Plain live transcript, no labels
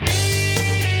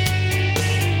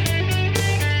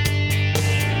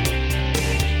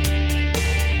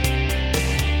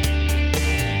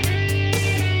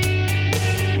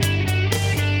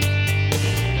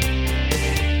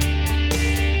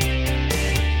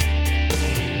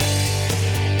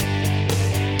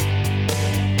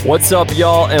What's up,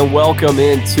 y'all, and welcome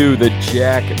into the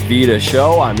Jack Vita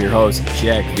Show. I'm your host,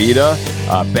 Jack Vita,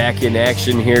 back in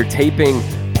action here, taping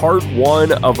part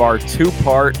one of our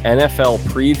two-part NFL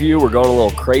preview. We're going a little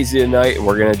crazy tonight, and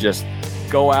we're going to just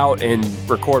go out and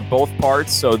record both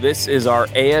parts. So this is our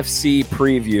AFC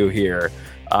preview here.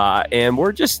 And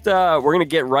we're going to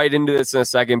get right into this in a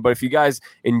second. But if you guys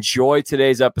enjoy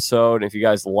today's episode, if you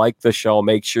guys like the show,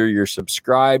 make sure you're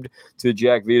subscribed to the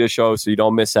Jack Vita Show so you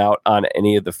don't miss out on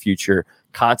any of the future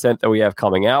content that we have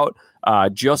coming out.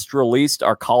 Just released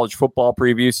our college football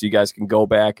preview, so you guys can go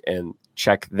back and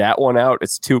check that one out.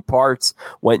 It's two parts,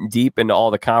 went deep into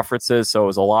all the conferences, so it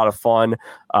was a lot of fun.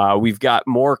 We've got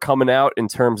more coming out in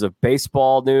terms of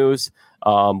baseball news.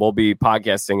 We'll be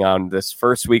podcasting on this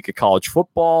first week of college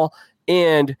football,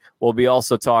 and we'll be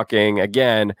also talking,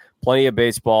 again, plenty of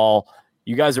baseball.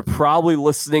 You guys are probably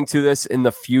listening to this in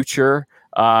the future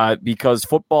because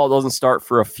football doesn't start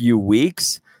for a few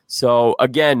weeks. So,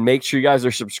 again, make sure you guys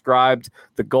are subscribed.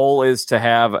 The goal is to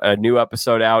have a new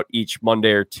episode out each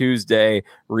Monday or Tuesday,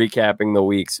 recapping the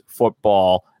week's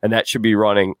football, and that should be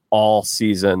running all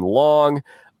season long.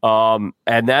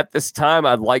 And at this time,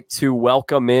 I'd like to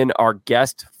welcome in our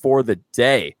guest for the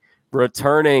day,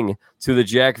 returning to the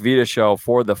Jack Vita Show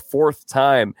for the fourth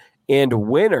time and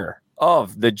winner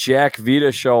of the Jack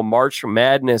Vita Show March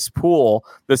Madness pool.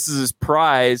 This is his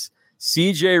prize,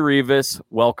 CJ Rivas.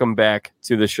 Welcome back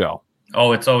to the show.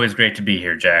 Oh, it's always great to be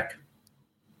here, Jack.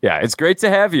 Yeah, it's great to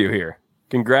have you here.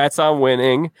 Congrats on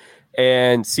winning.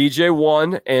 And CJ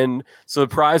won, and so the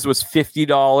prize was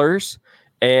 $50.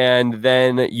 And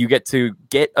then you get to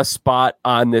get a spot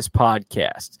on this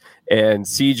podcast. And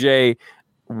CJ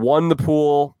won the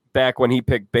pool back when he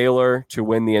picked Baylor to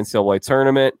win the NCAA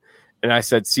tournament. And I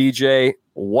said, CJ,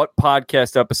 what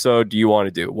podcast episode do you want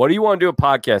to do? What do you want to do a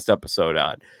podcast episode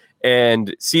on?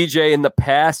 And CJ in the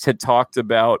past had talked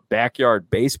about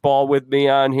backyard baseball with me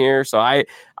on here. So I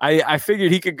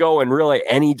figured he could go in really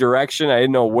any direction. I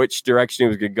didn't know which direction he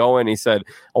was going to go in. He said,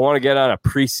 I want to get on a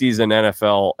preseason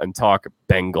NFL and talk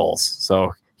Bengals.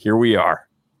 So here we are.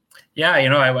 Yeah,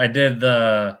 I did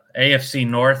the AFC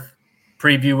North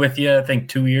preview with you, I think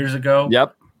 2 years ago.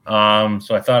 Yep.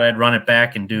 So I thought I'd run it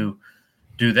back and do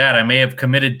that. I may have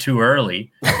committed too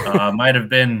early. Might have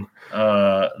been,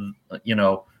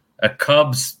 a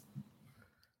Cubs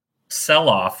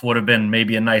sell-off would have been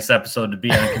maybe a nice episode to be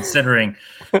on, considering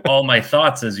all my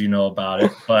thoughts, as you know, about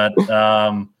it. But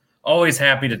always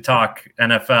happy to talk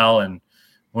NFL, and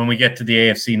when we get to the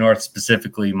AFC North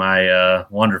specifically, my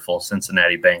wonderful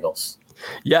Cincinnati Bengals.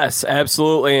 Yes,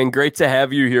 absolutely, and great to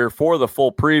have you here for the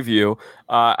full preview.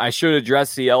 I should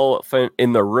address the elephant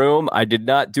in the room. I did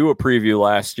not do a preview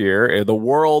last year. The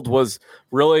world was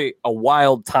really a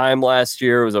wild time last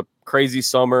year. It was a crazy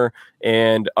summer,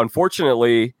 and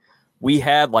unfortunately we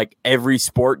had like every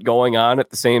sport going on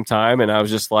at the same time, and I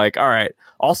was just like, all right,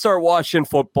 I'll start watching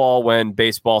football when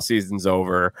baseball season's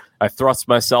over. I thrust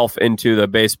myself into the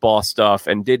baseball stuff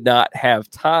and did not have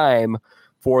time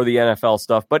for the NFL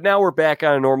stuff, but now we're back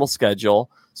on a normal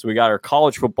schedule. So we got our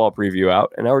college football preview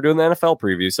out, and now we're doing the NFL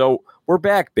preview. So we're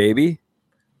back, baby.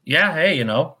 Yeah, hey,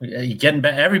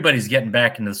 everybody's getting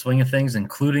back into the swing of things,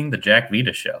 including the Jack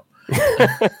Vita Show.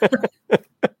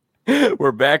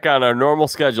 We're back on our normal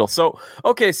schedule. So,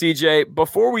 okay, CJ,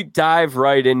 before we dive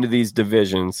right into these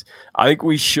divisions, I think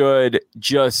we should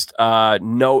just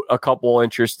note a couple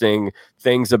interesting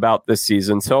things about this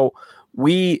season. So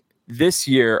we this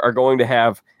year are going to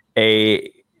have it's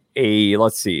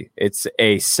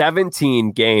a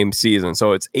 17 game season.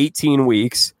 So it's 18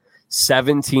 weeks,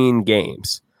 17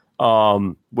 games.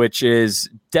 Which is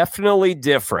definitely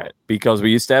different because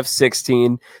we used to have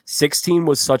 16. 16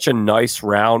 was such a nice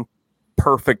round,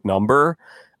 perfect number.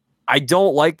 I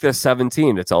don't like the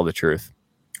 17, to tell the truth.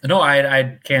 No,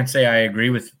 I can't say I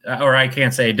agree with, or I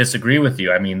can't say I disagree with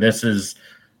you. I mean, it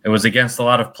was against a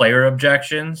lot of player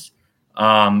objections.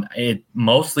 It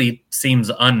mostly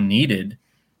seems unneeded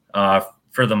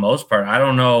for the most part. I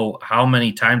don't know how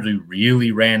many times we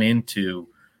really ran into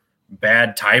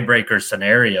bad tiebreaker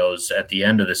scenarios at the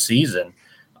end of the season.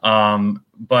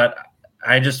 But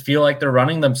I just feel like they're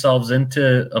running themselves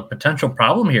into a potential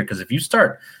problem here, because if you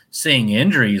start seeing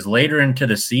injuries later into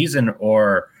the season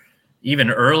or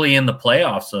even early in the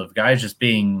playoffs of guys just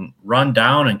being run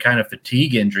down and kind of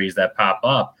fatigue injuries that pop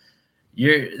up,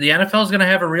 the NFL is going to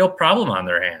have a real problem on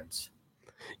their hands.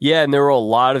 Yeah, and there were a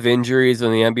lot of injuries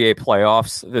in the NBA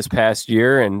playoffs this past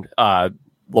year, and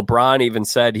LeBron even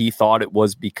said he thought it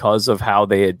was because of how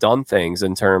they had done things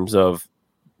in terms of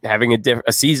having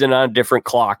a season on a different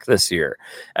clock this year.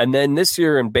 And then this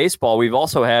year in baseball, we've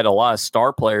also had a lot of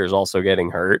star players also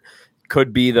getting hurt.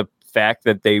 Could be the fact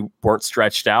that they weren't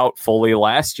stretched out fully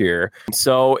last year.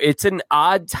 So it's an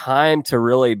odd time to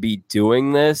really be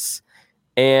doing this.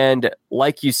 And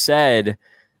like you said,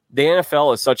 the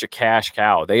NFL is such a cash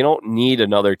cow. They don't need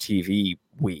another TV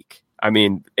week. I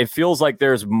mean, it feels like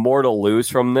there's more to lose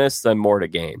from this than more to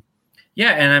gain.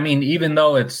 Yeah, and I mean, even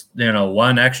though it's,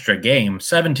 one extra game,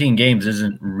 17 games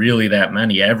isn't really that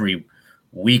many. Every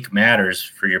week matters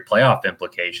for your playoff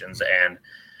implications. And,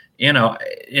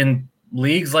 in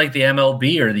leagues like the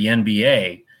MLB or the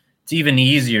NBA, it's even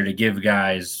easier to give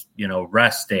guys,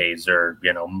 rest days or,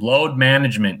 load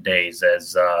management days,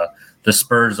 as the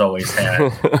Spurs always had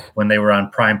when they were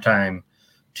on primetime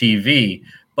TV.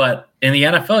 But in the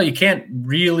NFL, you can't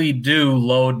really do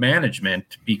load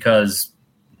management because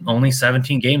only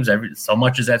 17 games, so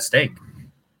much is at stake.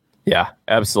 Yeah,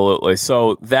 absolutely.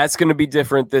 So that's going to be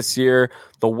different this year.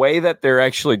 The way that they're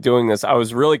actually doing this, I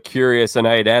was really curious, and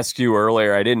I had asked you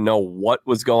earlier, I didn't know what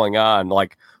was going on.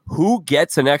 Like, who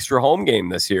gets an extra home game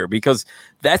this year? Because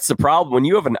that's the problem. When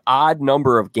you have an odd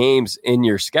number of games in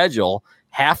your schedule,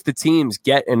 half the teams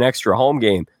get an extra home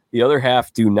game. The other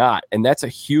half do not. And that's a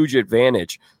huge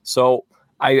advantage. So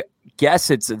I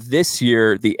guess it's this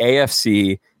year, the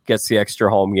AFC gets the extra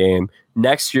home game.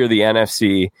 Next year, the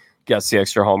NFC gets the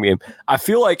extra home game. I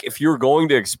feel like if you're going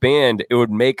to expand, it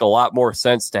would make a lot more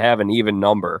sense to have an even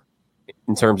number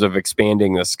in terms of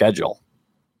expanding the schedule.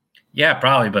 Yeah,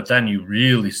 probably. But then you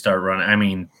really start running. I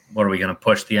mean, what are we going to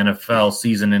push the NFL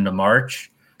season into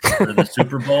March for the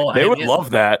Super Bowl? They would love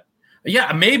that.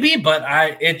 Yeah, maybe. But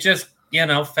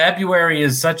February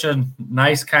is such a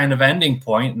nice kind of ending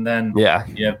point. And then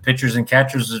you have pitchers and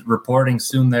catchers reporting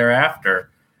soon thereafter.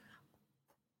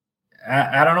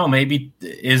 I don't know. Maybe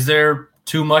is there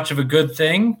too much of a good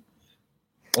thing,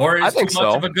 or is too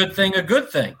much of a good thing a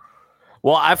good thing?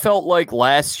 Well, I felt like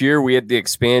last year we had the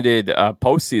expanded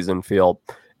postseason field,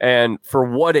 and for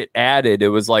what it added, it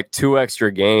was like 2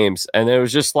 extra games, and it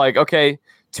was just like, okay,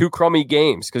 2 crummy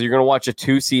games because you're going to watch a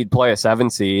 2 seed play a 7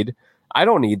 seed. I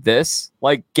don't need this.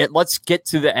 Like, let's get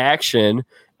to the action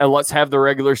and let's have the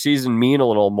regular season mean a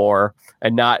little more,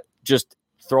 and not just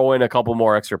throw in a couple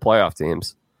more extra playoff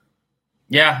teams.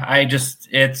 Yeah,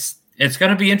 it's going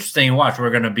to be interesting to watch.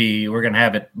 We're going to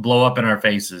have it blow up in our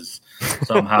faces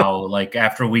somehow. Like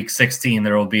after week 16,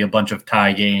 there will be a bunch of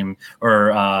tie game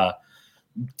or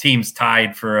teams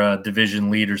tied for a division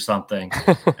lead or something,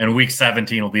 and week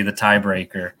 17 will be the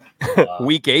tiebreaker.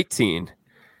 Week 18.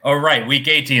 Oh, right, week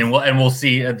 18, and we'll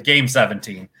see game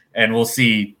 17, and we'll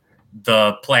see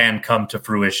the plan come to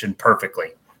fruition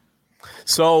perfectly.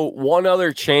 So one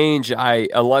other change,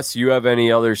 unless you have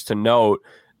any others to note,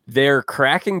 they're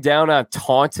cracking down on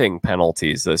taunting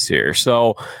penalties this year.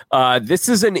 So this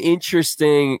is an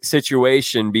interesting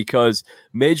situation because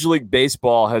Major League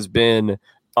Baseball has been,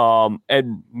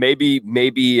 and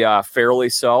maybe fairly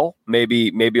so, maybe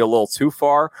a little too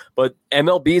far, but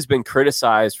MLB has been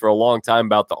criticized for a long time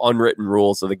about the unwritten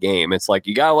rules of the game. It's like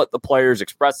you got to let the players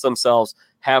express themselves,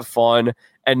 have fun.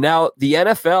 And now the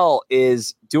NFL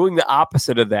is doing the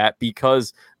opposite of that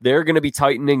because they're going to be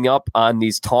tightening up on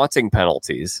these taunting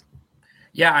penalties.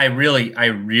 Yeah, I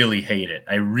really hate it.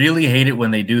 I really hate it when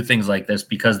they do things like this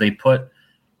because they put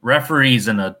referees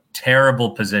in a terrible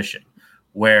position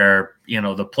where,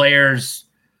 the players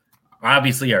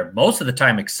obviously are most of the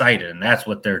time excited and that's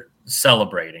what they're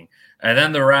celebrating. And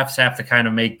then the refs have to kind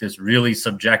of make this really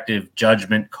subjective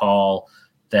judgment call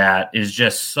that is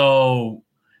just so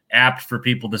apt for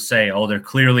people to say, oh, they're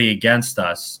clearly against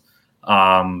us.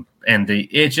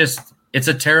 It's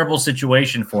a terrible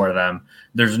situation for them.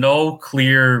 There's no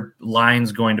clear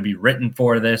lines going to be written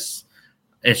for this.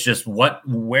 It's just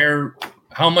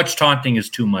how much taunting is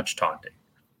too much taunting.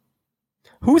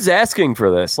 Who's asking for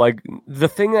this? Like, the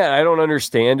thing that I don't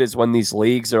understand is when these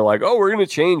leagues are like, oh, we're going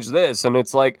to change this. And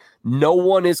it's like, no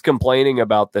one is complaining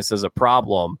about this as a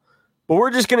problem, but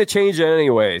we're just going to change it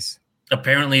anyways.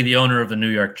 Apparently the owner of the New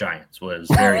York Giants was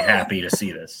very happy to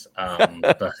see this.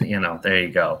 But, there you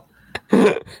go.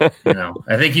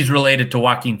 I think he's related to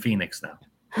Joaquin Phoenix now.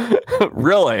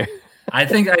 Really? I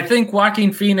think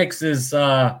Joaquin Phoenix is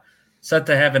set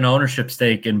to have an ownership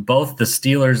stake in both the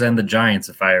Steelers and the Giants.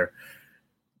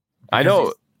 I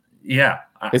know. Yeah.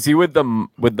 Is he with the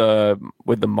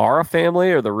Mara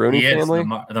family or the Rooney family?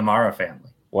 The Mara family.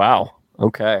 Wow.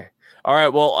 Okay. All right.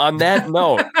 Well, on that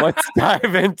note, let's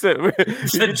dive into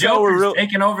the Joker's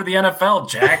taking over the NFL,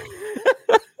 Jack.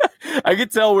 I can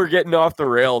tell we're getting off the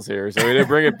rails here, so we're going to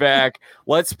bring it back.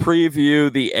 Let's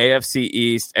preview the AFC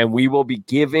East, and we will be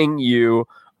giving you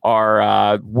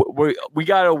our we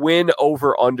got a win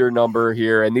over under number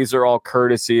here, and these are all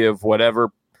courtesy of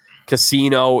whatever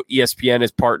casino ESPN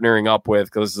is partnering up with,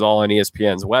 because this is all on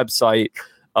ESPN's website.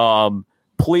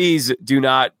 Please do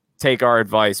not take our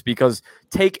advice, because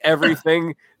take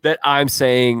everything that I'm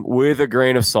saying with a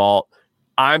grain of salt.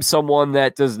 I'm someone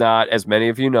that does not, as many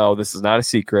of you know, this is not a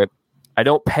secret, I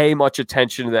don't pay much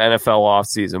attention to the NFL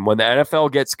offseason. When the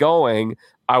NFL gets going,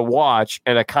 I watch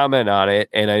and I comment on it,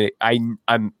 and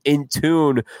I'm in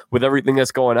tune with everything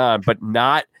that's going on, but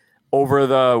not over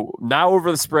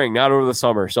the spring, not over the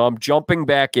summer. So I'm jumping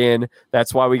back in.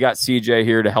 That's why we got CJ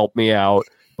here to help me out.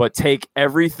 But take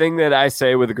everything that I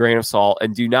say with a grain of salt,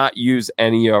 and do not use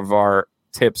any of our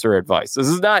tips or advice.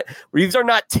 These are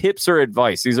not tips or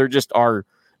advice. These are just our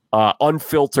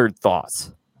unfiltered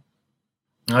thoughts.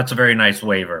 That's a very nice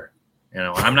waiver.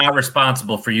 I'm not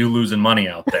responsible for you losing money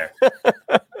out there.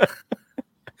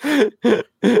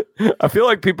 I feel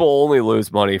like people only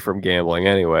lose money from gambling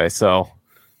anyway, so.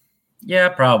 Yeah,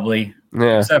 probably.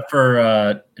 Yeah. Except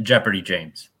for Jeopardy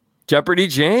James. Jeopardy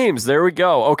James. There we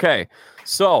go. Okay.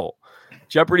 So,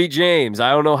 Jeopardy James.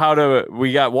 I don't know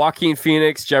we got Joaquin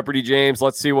Phoenix, Jeopardy James.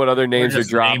 Let's see what other names are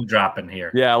dropping. Name dropping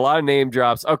here. Yeah, a lot of name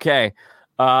drops. Okay.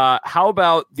 How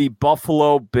about the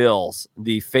Buffalo Bills,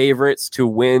 the favorites to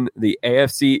win the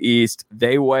AFC East?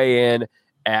 They weigh in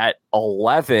at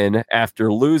 11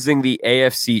 after losing the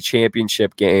AFC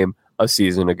Championship game a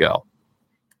season ago.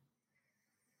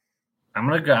 I'm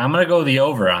gonna go the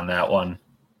over on that one.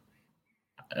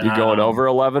 You going over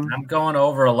 11? I'm going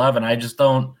over 11. I just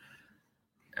don't.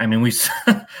 I mean,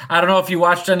 I don't know if you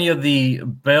watched any of the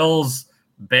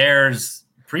Bills-Bears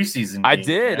preseason games. I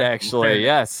did, actually,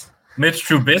 yes. Mitch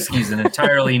Trubisky's an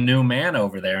entirely new man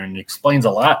over there, and it explains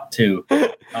a lot to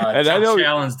Josh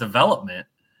Allen's development.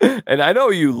 And I know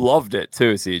you loved it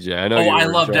too, CJ. I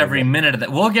loved every minute of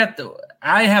that.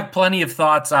 I have plenty of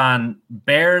thoughts on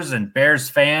Bears and Bears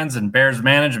fans and Bears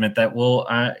management that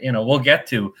we'll get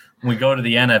to when we go to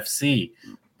the NFC.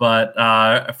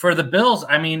 But for the Bills,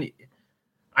 I mean,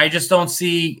 I just don't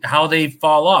see how they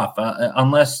fall off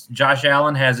unless Josh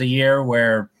Allen has a year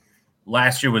where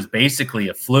last year was basically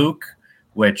a fluke,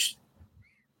 which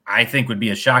I think would be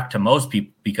a shock to most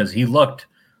people because he looked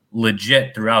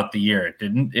legit throughout the year.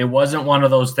 It wasn't one of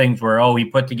those things where, he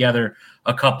put together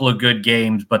a couple of good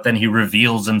games, but then he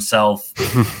reveals himself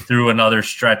through another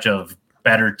stretch of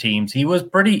better teams. He was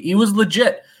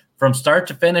legit from start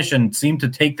to finish and seemed to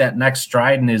take that next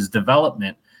stride in his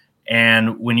development.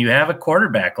 And when you have a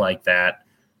quarterback like that,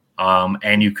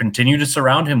 and you continue to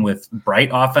surround him with bright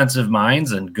offensive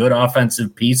minds and good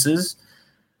offensive pieces,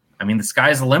 I mean, the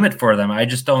sky's the limit for them. I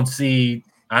don't see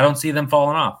them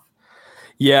falling off.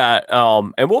 Yeah,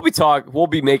 and we'll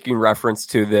be making reference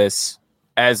to this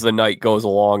as the night goes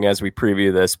along as we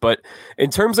preview this. But in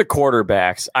terms of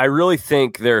quarterbacks, I really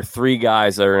think there are three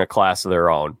guys that are in a class of their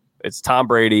own. It's Tom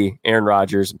Brady, Aaron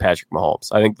Rodgers, and Patrick Mahomes.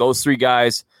 I think those three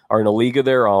guys are in a league of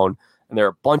their own. And there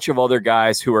are a bunch of other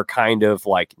guys who are kind of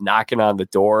like knocking on the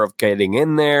door of getting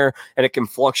in there, and it can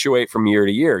fluctuate from year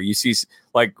to year. You see,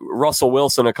 like Russell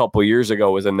Wilson a couple of years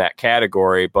ago was in that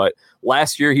category, but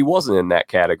last year he wasn't in that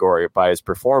category by his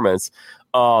performance.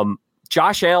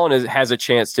 Josh Allen has a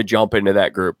chance to jump into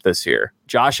that group this year.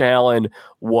 Josh Allen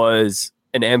was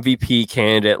an MVP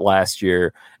candidate last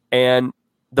year, and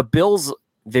the Bills,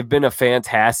 they've been a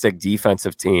fantastic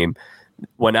defensive team.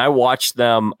 When I watched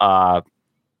them,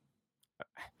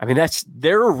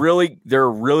 they're a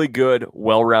really good,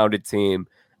 well-rounded team,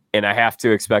 and I have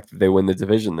to expect that they win the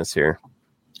division this year.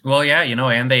 Well, yeah,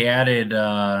 and they added,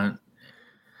 I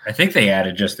think they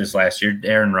added just this last year,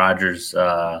 Aaron Rodgers'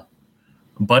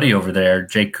 buddy over there,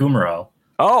 Jake Kummerow.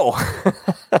 Oh,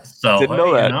 so didn't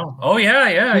know that. Oh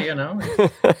yeah,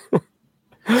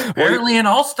 apparently an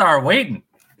all-star waiting.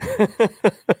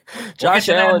 Josh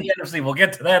Allen. We'll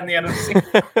get to that in the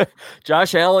NFC.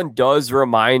 Josh Allen does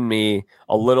remind me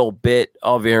a little bit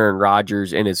of Aaron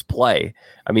Rodgers in his play.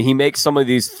 I mean, he makes some of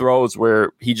these throws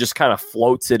where he just kind of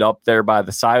floats it up there by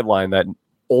the sideline that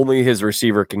only his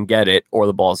receiver can get it, or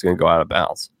the ball's going to go out of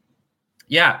bounds.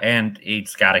 Yeah, and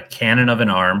he's got a cannon of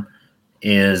an arm,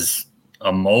 is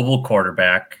a mobile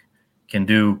quarterback, can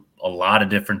do a lot of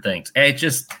different things. And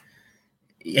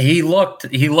he looked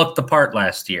the part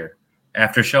last year.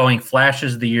 After showing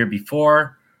flashes the year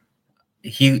before,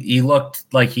 he looked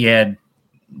like the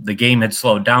game had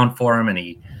slowed down for him, and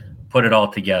he put it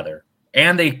all together.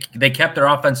 And they kept their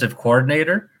offensive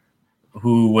coordinator,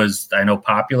 who was, I know,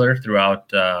 popular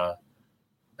throughout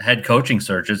head coaching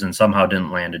searches and somehow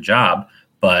didn't land a job.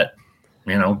 But,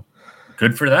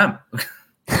 good for them.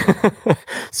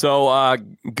 So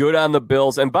good on the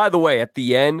Bills. And by the way, at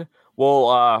the end,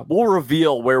 we'll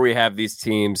reveal where we have these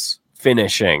teams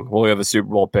finishing. We'll have a Super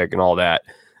Bowl pick and all that.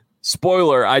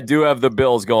 Spoiler, I do have the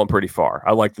Bills going pretty far.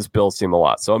 I like this Bills team a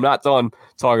lot. So I'm not done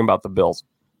talking about the Bills.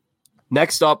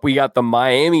 Next up, we got the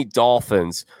Miami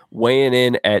Dolphins weighing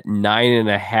in at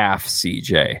 9.5,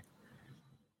 CJ.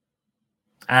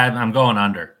 I'm going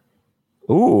under.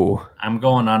 Ooh. I'm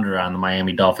going under on the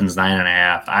Miami Dolphins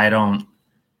 9.5. I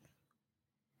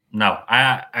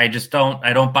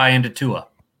don't buy into Tua.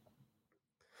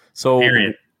 So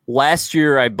period. Last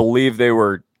year, I believe they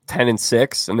were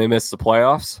 10-6 and they missed the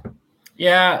playoffs.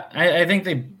 Yeah, I think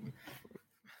they,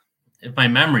 if my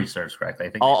memory serves correctly, I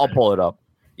think I'll pull it up.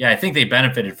 Yeah, I think they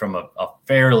benefited from a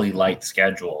fairly light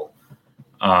schedule.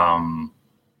 And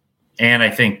I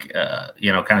think,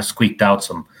 kind of squeaked out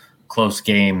some close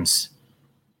games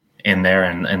in there.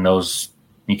 And those,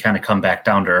 you kind of come back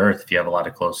down to earth if you have a lot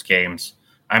of close games.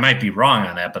 I might be wrong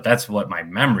on that, but that's what my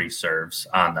memory serves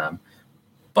on them.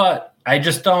 But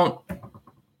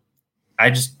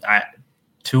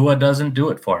Tua doesn't do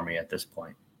it for me at this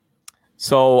point.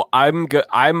 So I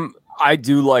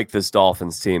do like this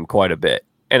Dolphins team quite a bit.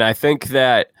 And I think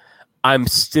that I'm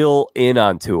still in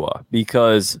on Tua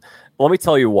because let me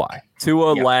tell you why.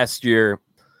 Tua last year,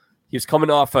 he was coming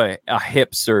off a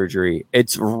hip surgery.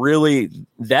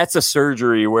 That's a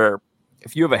surgery where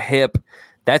if you have a hip,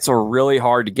 that's really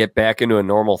hard to get back into a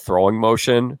normal throwing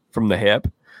motion from the hip.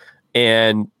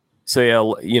 And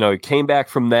so, he came back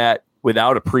from that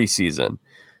without a preseason.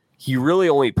 He really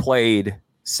only played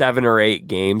 7 or 8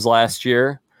 games last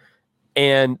year.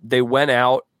 And they went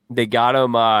out. They got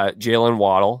him Jalen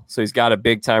Waddle, so he's got a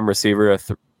big-time receiver,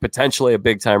 potentially a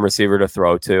big-time receiver to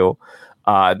throw to.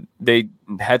 They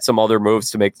had some other moves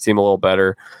to make the team a little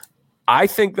better. I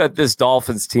think that this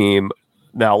Dolphins team,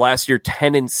 now last year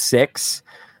 10-6,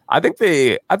 I think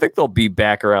they'll be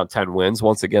back around 10 wins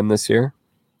once again this year.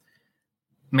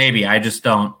 Maybe. I just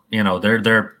don't.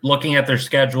 They're looking at their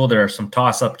schedule. There are some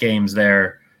toss-up games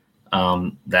there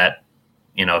that.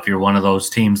 If you're one of those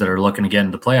teams that are looking to get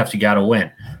into the playoffs, you got to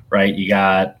win, right? You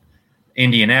got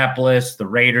Indianapolis, the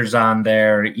Raiders on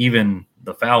there, even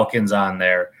the Falcons on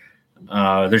there.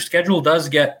 Their schedule does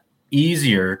get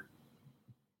easier,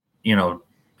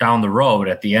 down the road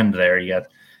at the end there. You got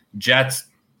Jets,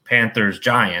 Panthers,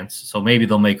 Giants. So maybe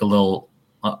they'll make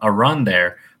a run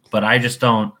there. But I'm just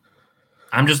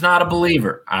not a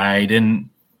believer. I didn't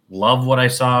love what I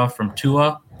saw from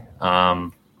Tua.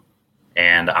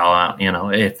 And I'll,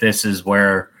 if this is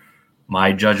where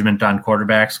my judgment on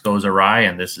quarterbacks goes awry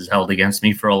and this is held against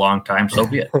me for a long time, so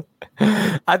be it.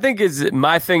 I think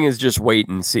my thing is just wait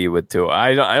and see with Tua.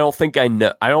 I don't think I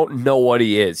know. I don't know what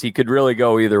he is. He could really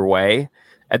go either way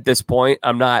at this point.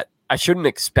 I shouldn't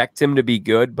expect him to be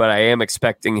good, but I am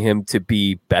expecting him to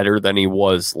be better than he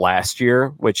was last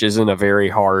year, which isn't a very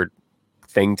hard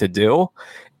thing to do.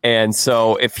 And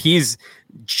so if he's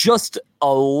just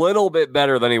a little bit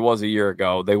better than he was a year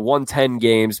ago, they won 10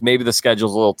 games. Maybe the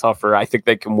schedule's a little tougher. I think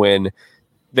they can win.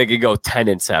 They could go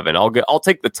 10-7. I'll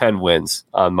take the 10 wins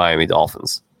on Miami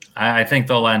Dolphins. I think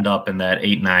they'll end up in that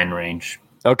 8-9 range.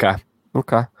 Okay.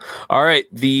 All right.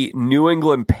 The New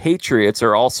England Patriots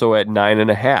are also at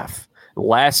 9.5.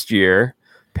 Last year,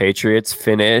 Patriots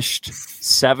finished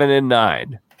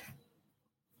 7-9.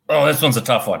 Oh, this one's a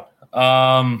tough one.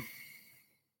 I'm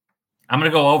going to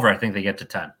go over. I think they get to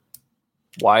 10.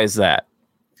 Why is that?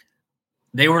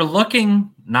 They were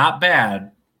looking not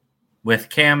bad with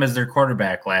Cam as their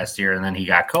quarterback last year, and then he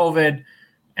got COVID,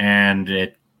 and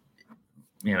it,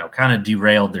 kind of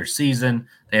derailed their season.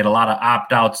 They had a lot of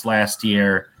opt-outs last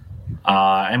year.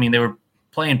 They were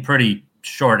playing pretty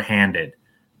short-handed,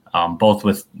 both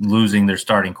with losing their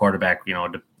starting quarterback.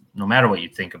 No matter what you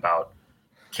think about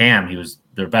Cam, he was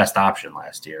their best option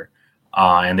last year.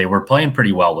 And they were playing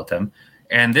pretty well with him.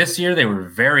 And this year they were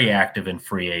very active in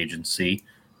free agency,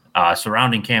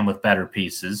 surrounding Cam with better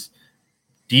pieces.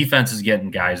 Defense is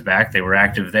getting guys back. They were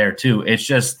active there too. It's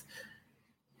just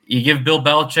you give Bill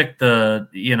Belichick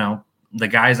the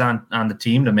guys on the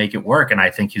team to make it work, and I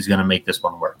think he's going to make this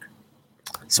one work.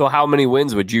 So how many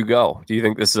wins would you go? Do you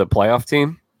think this is a playoff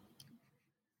team?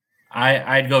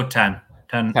 I'd go 10.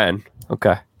 10.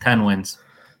 Okay. 10 wins.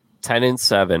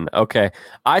 10-7. Okay.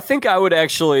 I think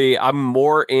I'm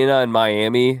more in on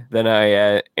Miami than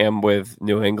I am with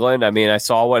New England. I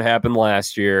saw what happened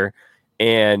last year,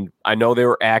 and I know they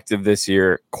were active this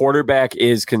year. Quarterback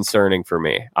is concerning for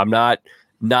me. I'm not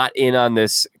in on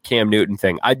this Cam Newton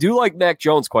thing. I do like Mac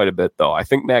Jones quite a bit, though. I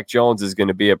think Mac Jones is going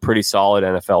to be a pretty solid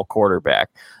NFL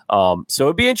quarterback. So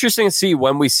it'd be interesting to see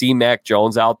when we see Mac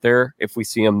Jones out there, if we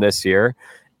see him this year.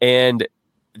 And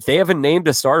they haven't named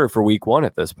a starter for week 1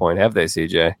 at this point, have they,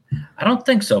 CJ? I don't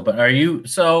think so, but you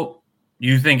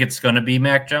think it's going to be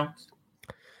Mac Jones?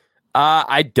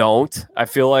 I don't. I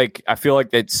feel like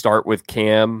they'd start with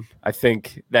Cam. I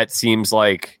think that seems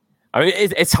like. I mean,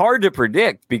 it's hard to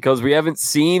predict because we haven't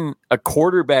seen a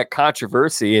quarterback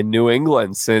controversy in New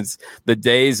England since the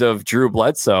days of Drew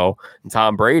Bledsoe and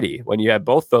Tom Brady, when you had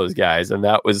both those guys, and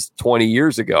that was 20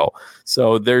 years ago.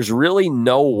 So there's really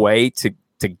no way to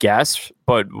guess.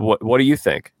 But what do you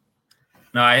think?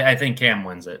 No, I think Cam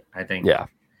wins it. I think, yeah,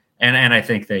 and I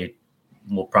think they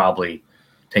will probably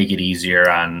take it easier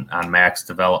on Mac's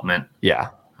development.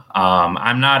 Yeah,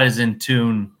 I'm not as in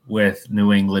tune with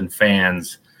New England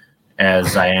fans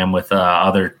as I am with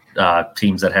other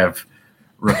teams that have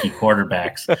rookie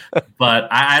quarterbacks.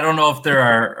 But I don't know if there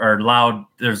are loud.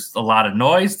 There's a lot of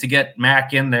noise to get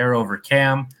Mac in there over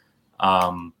Cam.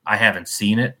 I haven't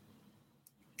seen it.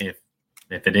 If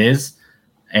it is,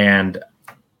 and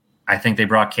I think they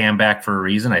brought Cam back for a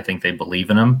reason. I think they believe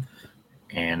in him,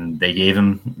 and they gave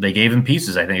him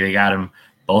pieces. I think they got him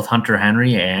both Hunter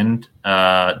Henry and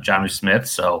Johnny Smith.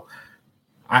 So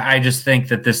I just think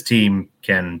that this team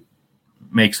can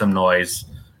make some noise.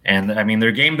 And I mean,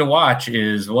 their game to watch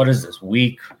is, what is this,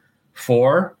 week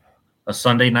 4, a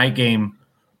Sunday night game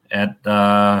at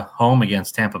home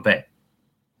against Tampa Bay.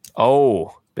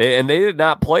 Oh, they did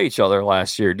not play each other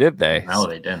last year, did they? No,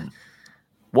 they didn't.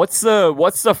 What's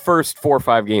the first 4 or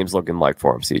 5 games looking like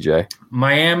for them, CJ?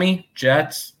 Miami,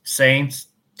 Jets, Saints,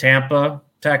 Tampa,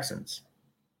 Texans.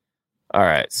 All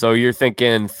right, so you're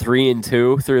thinking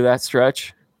 3-2 through that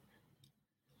stretch?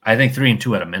 I think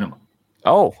 3-2 at a minimum.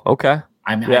 Oh, okay.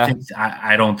 I mean, yeah.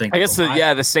 I don't think. I guess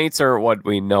the Saints are what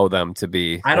we know them to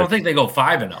be. I don't think they go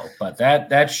 5-0, but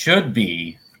that should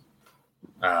be,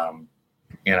 that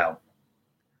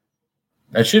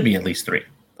should be at least 3.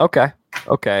 Okay.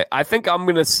 I think I'm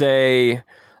gonna say,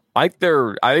 I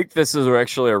think this is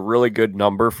actually a really good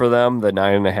number for them, the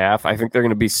 9.5. I think they're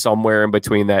gonna be somewhere in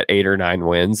between that 8 or 9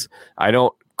 wins. I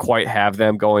don't quite have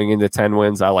them going into 10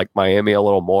 wins. I like Miami a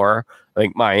little more. I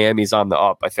think Miami's on the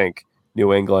up. I think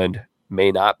New England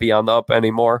may not be on the up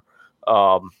anymore.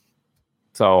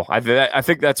 So I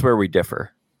think that's where we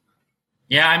differ.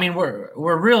 Yeah, I mean we're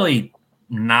really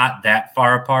not that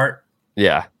far apart.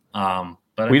 Yeah.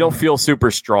 But we don't feel super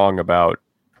strong about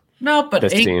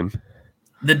this team.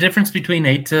 The difference between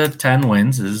 8 to 10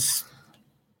 wins is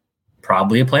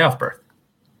probably a playoff berth.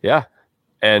 Yeah.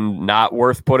 And not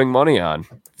worth putting money on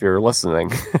if you're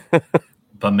listening.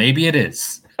 But maybe it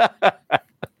is.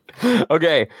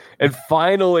 Okay, and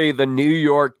finally, the New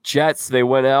York Jets, they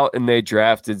went out and they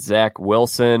drafted Zach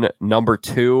Wilson, number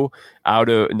 2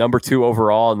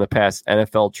 overall in the past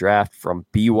NFL draft from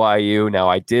BYU. Now,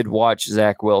 I did watch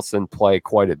Zach Wilson play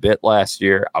quite a bit last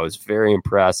year. I was very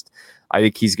impressed. I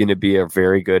think he's going to be a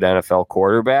very good NFL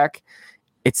quarterback.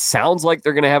 It sounds like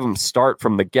they're going to have him start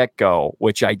from the get-go,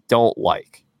 which I don't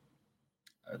like.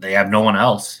 They have no one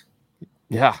else.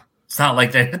 Yeah. It's not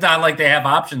like they have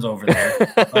options over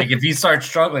there. Like if he starts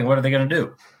struggling, what are they going to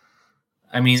do?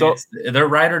 I mean, they're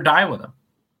ride or die with him.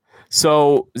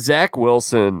 So Zach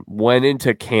Wilson went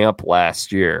into camp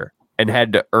last year and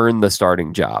had to earn the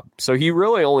starting job. So he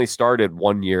really only started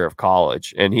 1 year of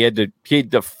college, and he had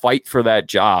to fight for that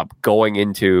job going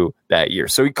into that year.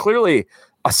 So he clearly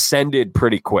ascended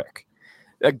pretty quick.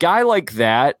 A guy like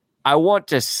that, I want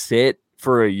to sit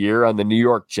for a year on the New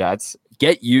York Jets,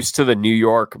 get used to the New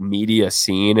York media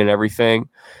scene and everything,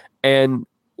 and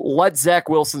let Zach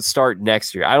Wilson start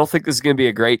next year. I don't think this is going to be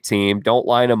a great team. Don't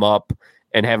line him up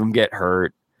and have him get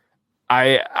hurt.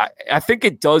 I think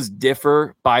it does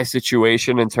differ by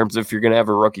situation in terms of if you're going to have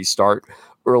a rookie start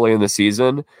early in the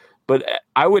season, but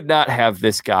I would not have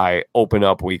this guy open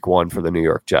up week 1 for the New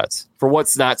York Jets for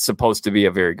what's not supposed to be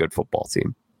a very good football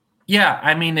team. Yeah,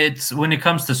 I mean, it's when it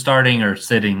comes to starting or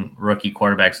sitting rookie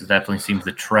quarterbacks, it definitely seems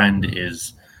the trend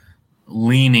is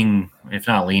leaning, if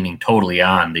not leaning, totally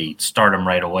on the start them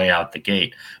right away out the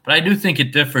gate. But I do think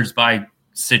it differs by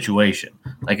situation.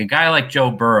 Like a guy like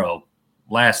Joe Burrow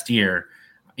last year,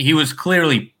 he was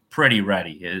clearly pretty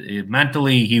ready.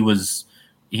 Mentally, he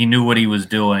knew what he was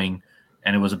doing,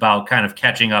 and it was about kind of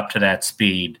catching up to that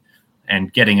speed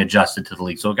and getting adjusted to the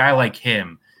league. So a guy like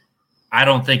him, I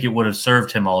don't think it would have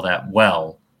served him all that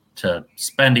well to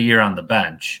spend a year on the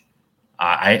bench.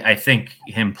 I think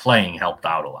him playing helped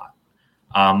out a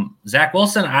lot. Zach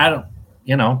Wilson,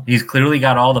 he's clearly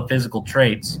got all the physical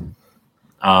traits,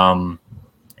 and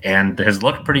has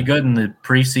looked pretty good in the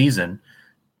preseason.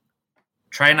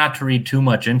 Try not to read too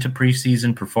much into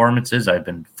preseason performances. I've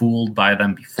been fooled by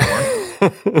them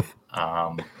before.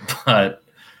 But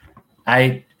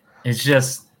it's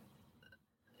just,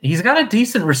 he's got a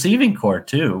decent receiving core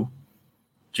too.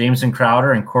 Jameson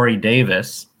Crowder and Corey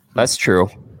Davis. That's true.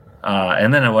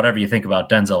 And then whatever you think about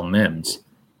Denzel Mims,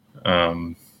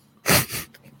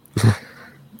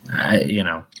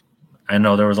 I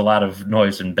know there was a lot of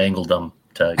noise in Bengaldom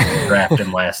to draft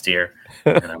him last year,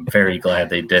 and I'm very glad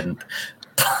they didn't.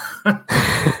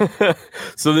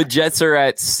 So the Jets are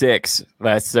at 6.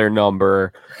 That's their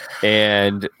number.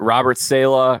 And Robert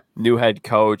Saleh, new head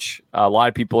coach. A lot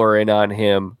of people are in on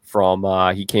him from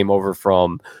he came over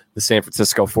from the San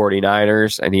Francisco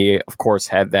 49ers, and he, of course,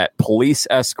 had that police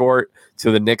escort to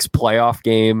the Knicks playoff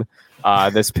game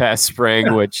this past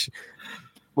spring, which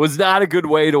was not a good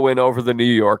way to win over the New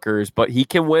Yorkers, but he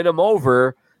can win them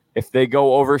over if they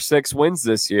go over 6 wins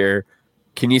this year.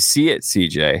 Can you see it,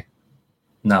 CJ?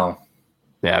 No.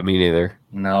 Yeah, me neither.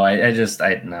 No, I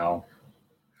no.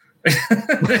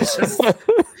 It's just,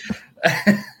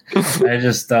 I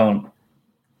just don't.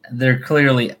 They're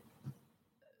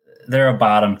a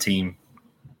bottom team,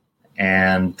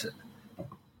 and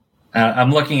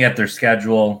I'm looking at their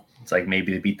schedule. It's like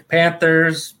maybe they beat the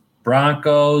Panthers,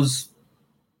 Broncos,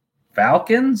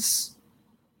 Falcons,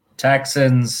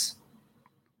 Texans,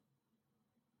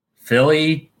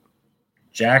 Philly,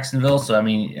 Jacksonville. So, I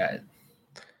mean,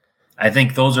 I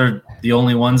think those are the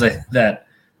only ones that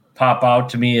pop out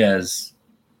to me as,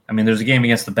 I mean, there's a game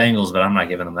against the Bengals, but I'm not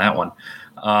giving them that one.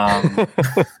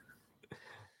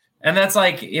 And that's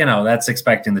like, that's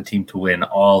expecting the team to win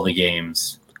all the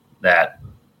games that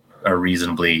are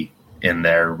reasonably in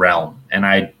their realm.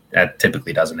 And that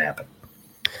typically doesn't happen.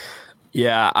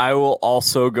 Yeah, I will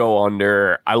also go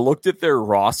under. I looked at their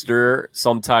roster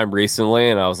sometime recently,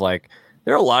 and I was like,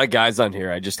 there are a lot of guys on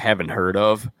here I just haven't heard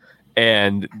of.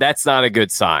 And that's not a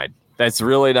good sign. That's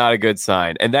really not a good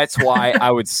sign. And that's why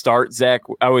I would start Zach.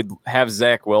 I would have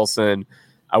Zach Wilson.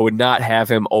 I would not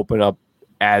have him open up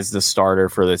as the starter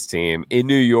for this team in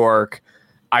New York.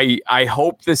 I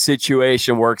hope the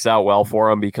situation works out well for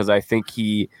him, because I think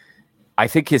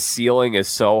his ceiling is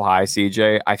so high,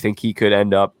 CJ. I think he could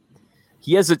end up,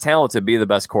 he has the talent to be the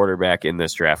best quarterback in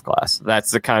this draft class.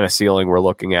 That's the kind of ceiling we're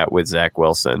looking at with Zach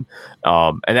Wilson.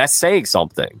 And that's saying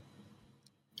something.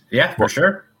 Yeah, for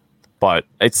sure. But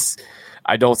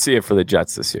I don't see it for the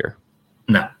Jets this year.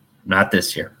 No, not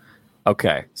this year.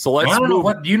 Okay, so let's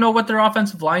move. Do you know what their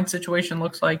offensive line situation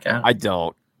looks like? I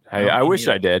don't. I wish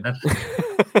I did.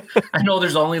 I know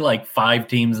there's only like 5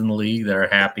 teams in the league that are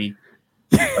happy,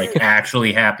 like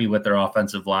actually happy with their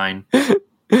offensive line.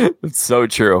 It's so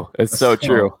true. It's so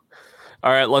true.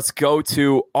 All right, let's go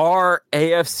to our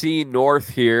AFC North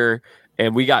here,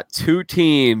 and we got 2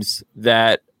 teams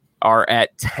that are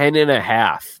at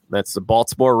 10.5. That's the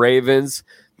Baltimore Ravens,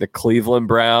 the Cleveland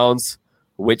Browns.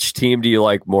 Which team do you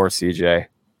like more, CJ?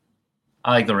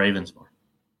 I like the Ravens more.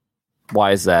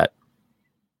 Why is that?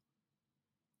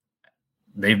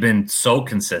 They've been so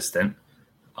consistent.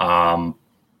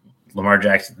 Lamar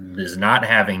Jackson is not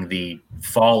having the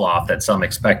fall off that some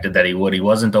expected that he would. He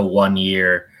wasn't a 1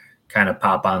 year kind of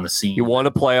pop on the scene. He won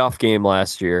a playoff game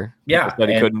last year. Yeah. But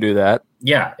he couldn't do that.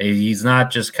 Yeah. He's not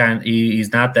just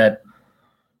he's not that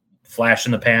flash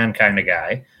in the pan kind of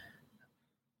guy.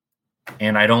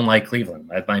 And I don't like Cleveland.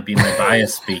 That might be my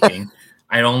bias speaking.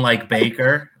 I don't like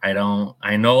Baker. I know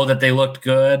that they looked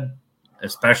good,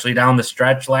 especially down the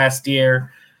stretch last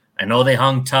year. I know they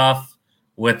hung tough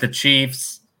with the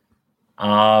Chiefs.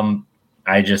 Browns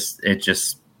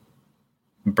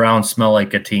smell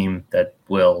like a team that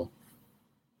will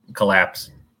collapse.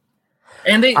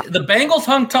 And the Bengals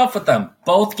hung tough with them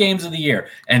both games of the year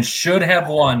and should have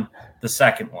won the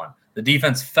second one. The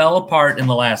defense fell apart in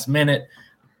the last minute,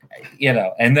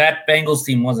 and that Bengals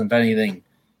team wasn't anything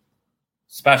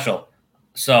special.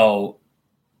 So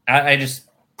I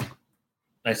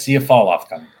see a fall off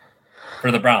coming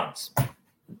for the Browns.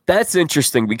 That's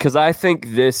interesting, because I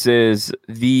think this is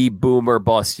the boom or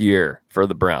bust year for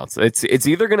the Browns. It's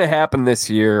either going to happen this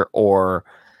year or,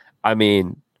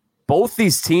 both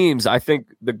these teams, I think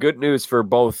the good news for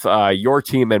both your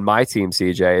team and my team,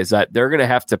 CJ, is that they're going to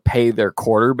have to pay their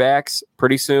quarterbacks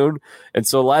pretty soon. And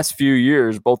so the last few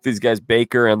years, both these guys,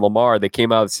 Baker and Lamar, they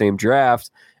came out of the same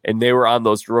draft, and they were on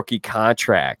those rookie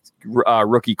quarterback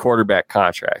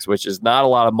contracts, which is not a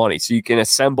lot of money. So you can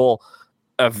assemble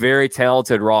a very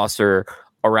talented roster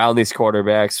around these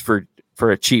quarterbacks for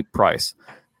a cheap price.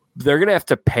 They're going to have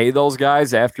to pay those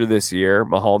guys after this year.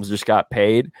 Mahomes just got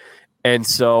paid. And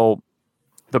so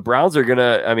the Browns are going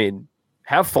to,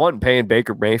 have fun paying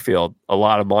Baker Mayfield a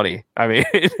lot of money.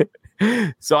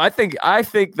 So I think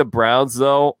the Browns,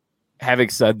 though, having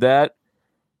said that,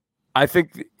 I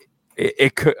think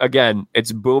it could, again,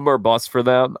 it's boom or bust for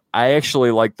them. I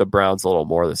actually like the Browns a little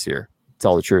more this year.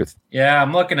 tell the truth. Yeah,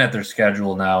 I'm looking at their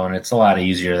schedule now, and it's a lot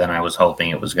easier than I was hoping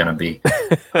it was going to be.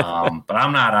 But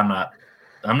I'm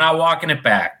not walking it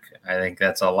back. I think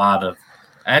that's a lot of.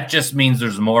 That just means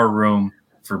there's more room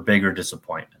for bigger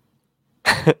disappointment.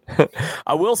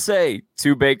 I will say,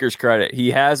 to Baker's credit,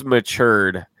 he has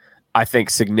matured, I think,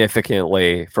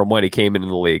 significantly from when he came into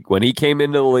the league. When he came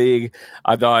into the league,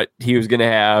 I thought he was going to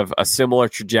have a similar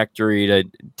trajectory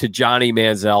to Johnny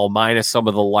Manziel, minus some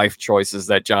of the life choices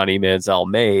that Johnny Manziel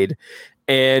made.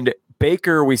 And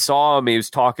Baker, we saw him, he was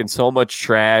talking so much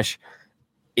trash.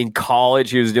 In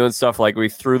college, he was doing stuff like we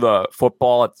threw the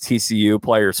football at the TCU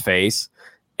player's face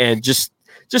and just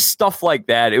stuff like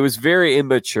that. It was very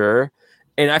immature.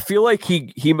 And I feel like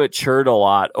he matured a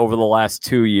lot over the last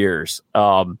 2 years,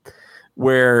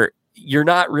 where you're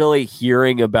not really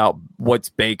hearing about what's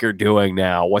Baker doing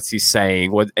now, what's he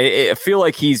saying. I feel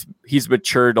like he's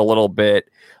matured a little bit.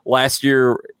 Last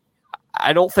year,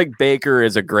 I don't think Baker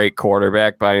is a great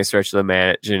quarterback by any stretch of the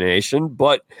imagination,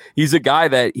 but he's a guy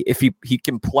that if he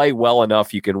can play well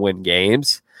enough, you can win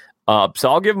games. So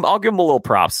I'll give him a little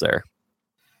props there.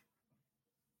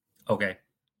 Okay.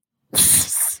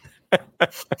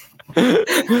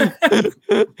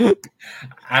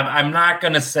 I'm not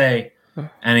going to say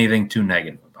anything too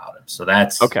negative about him. So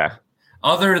that's okay.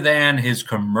 Other than his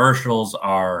commercials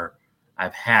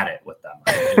I've had it with them.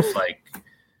 I'm just like,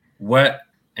 what?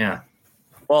 Yeah.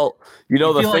 Well, I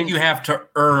feel like you have to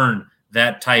earn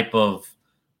that type of,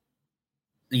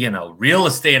 real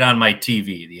estate on my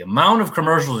TV. The amount of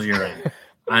commercials you're in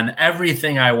on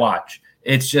everything I watch.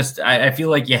 It's just, I feel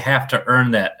like you have to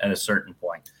earn that at a certain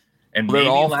point. And maybe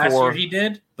last year he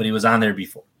did, but he was on there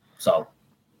before. So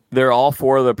they're all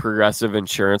for the Progressive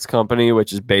Insurance Company,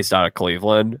 which is based out of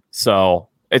Cleveland. So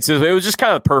it was just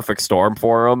kind of a perfect storm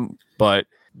for him. But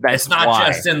it's not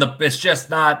just in the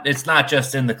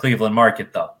Cleveland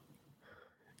market, though.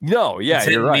 No, yeah,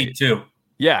 you're right. Me too.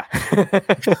 Yeah,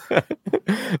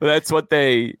 that's what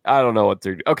I don't know what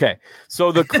they're doing. Okay,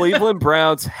 so the Cleveland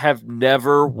Browns have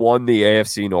never won the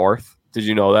AFC North. Did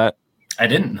you know that? I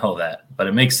didn't know that, but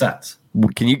it makes sense.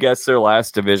 Can you guess their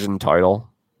last division title?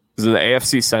 Is it the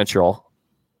AFC Central?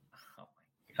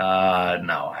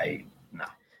 No.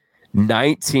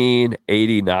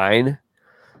 1989.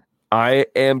 I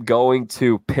am going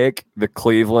to pick the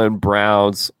Cleveland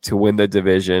Browns to win the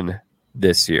division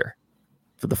this year.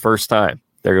 For the first time,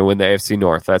 they're going to win the AFC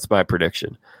North. That's my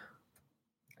prediction.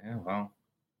 Yeah, well,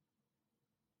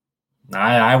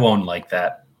 I won't like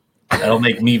that. That'll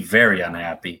make me very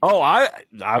unhappy. Oh, I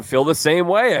feel the same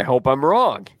way. I hope I'm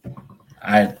wrong.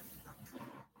 I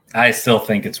still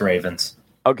think it's Ravens.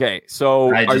 Okay,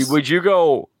 so would you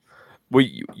go?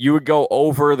 You would go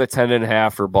over the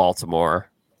 10.5 for Baltimore?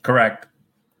 Correct.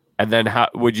 And then how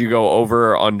would you go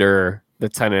over or under the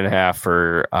 10.5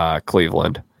 for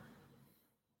Cleveland?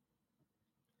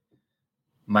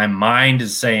 My mind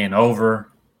is saying over.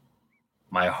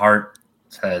 My heart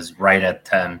says right at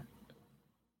 10.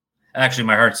 Actually,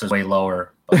 my heart says way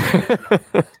lower.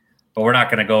 But we're not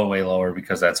going to go way lower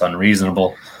because that's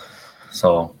unreasonable.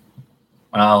 So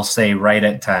I'll say right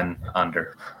at 10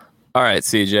 under. All right,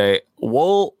 CJ.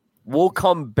 We'll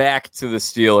come back to the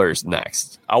Steelers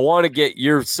next. I want to get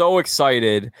you're so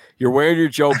excited. You're wearing your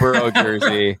Joe Burrow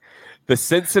jersey. The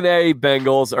Cincinnati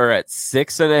Bengals are at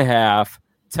 6.5.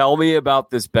 Tell me about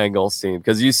this Bengals team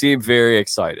because you seem very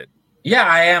excited. Yeah,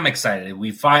 I am excited.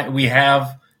 We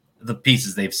have the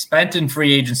pieces they've spent in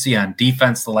free agency on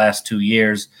defense the last 2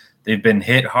 years. They've been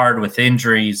hit hard with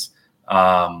injuries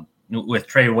with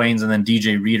Trey Waynes and then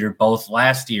DJ Reader, both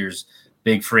last year's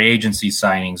big free agency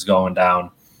signings going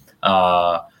down.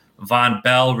 Von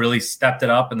Bell really stepped it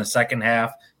up in the second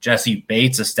half. Jesse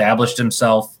Bates established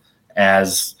himself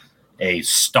as a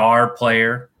star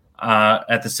player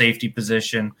at the safety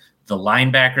position. The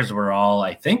linebackers were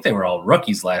all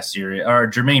rookies last year. Or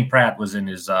Jermaine Pratt was in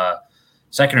his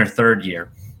second or third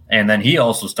year. And then he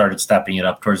also started stepping it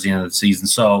up towards the end of the season.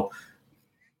 So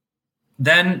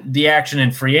then the action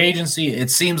in free agency, it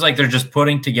seems like they're just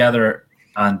putting together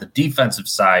on the defensive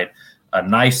side a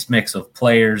nice mix of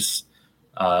players,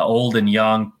 old and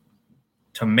young,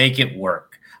 to make it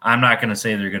work. I'm not going to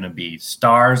say they're going to be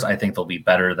stars. I think they'll be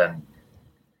better than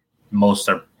most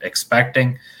are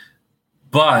expecting.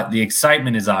 But the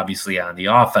excitement is obviously on the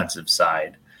offensive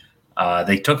side.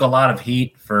 They took a lot of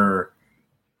heat for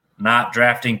not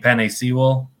drafting Penei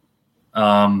Sewell,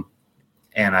 and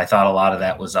I thought a lot of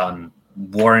that was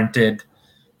unwarranted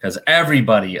because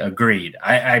everybody agreed.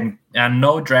 I'm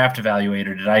no draft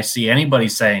evaluator did I see anybody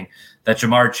saying that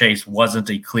Jamar Chase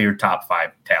wasn't a clear top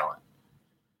 5 talent.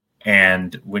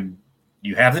 And when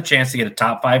You have the chance to get a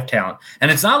top 5 talent. And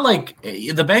it's not like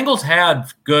the Bengals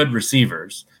had good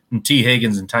receivers, T.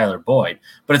 Higgins and Tyler Boyd,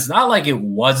 but it's not like it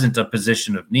wasn't a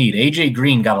position of need. AJ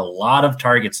Green got a lot of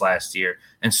targets last year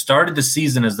and started the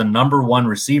season as the number 1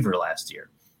 receiver last year,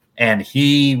 and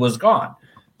he was gone.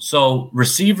 So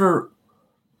receiver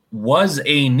was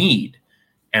a need.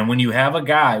 And when you have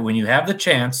the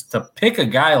chance to pick a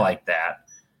guy like that,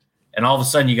 and all of a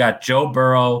sudden you got Joe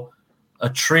Burrow, a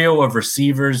trio of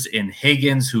receivers in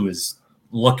Higgins, who is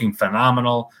looking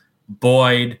phenomenal,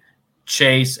 Boyd,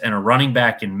 Chase, and a running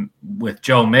back with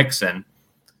Joe Mixon,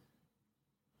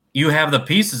 you have the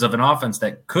pieces of an offense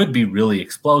that could be really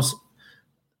explosive.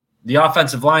 The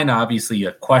offensive line, obviously,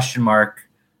 a question mark.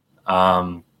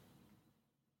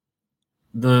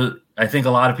 I think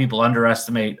a lot of people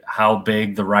underestimate how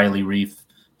big the Riley Reiff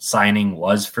signing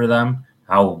was for them,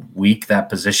 how weak that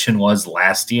position was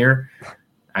last year.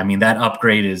 I mean, that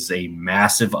upgrade is a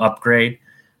massive upgrade.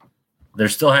 They're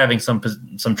still having some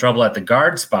trouble at the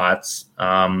guard spots.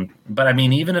 But, I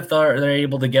mean, even if they're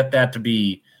able to get that to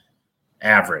be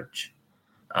average,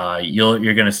 you're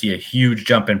going to see a huge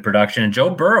jump in production. And Joe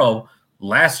Burrow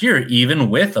last year, even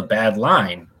with a bad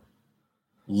line,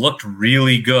 looked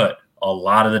really good a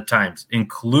lot of the times,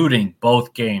 including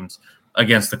both games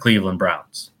against the Cleveland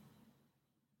Browns.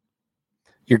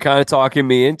 You're kind of talking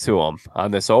me into them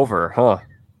on this over, huh?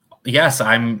 Yes,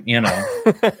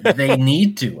 they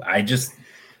need to.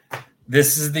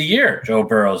 This is the year. Joe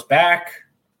Burrow's back.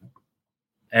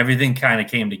 Everything kind of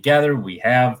came together. We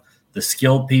have the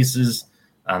skill pieces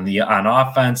on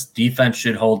offense. Defense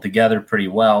should hold together pretty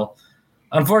well.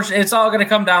 Unfortunately, it's all going to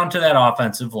come down to that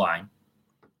offensive line.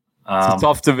 It's a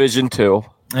tough division, too.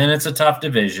 And it's a tough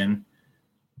division.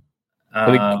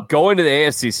 Going to the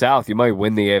AFC South, you might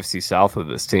win the AFC South with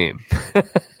this team.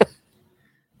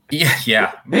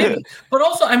 Yeah, maybe. But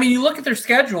also, I mean, you look at their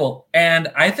schedule,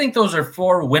 and I think those are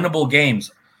 4 winnable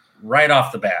games right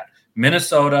off the bat.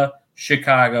 Minnesota,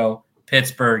 Chicago,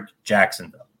 Pittsburgh,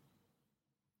 Jacksonville.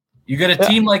 You get a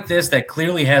team like this that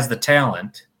clearly has the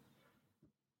talent,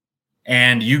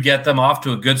 and you get them off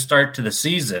to a good start to the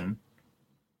season,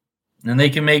 and they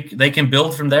can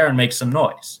build from there and make some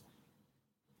noise.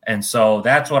 And so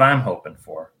that's what I'm hoping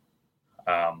for.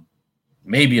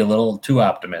 Maybe a little too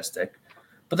optimistic.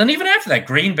 But then even after that,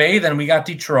 Green Bay, then we got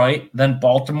Detroit, then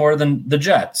Baltimore, then the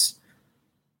Jets.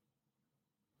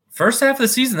 First half of the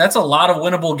season, that's a lot of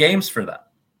winnable games for them.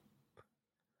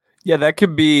 Yeah,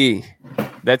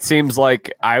 that seems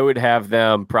like I would have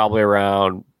them probably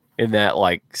around in that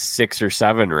like 6 or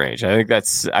 7 range. I think the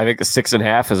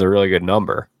 6.5 is a really good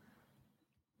number.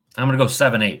 I'm going to go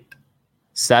 7-8.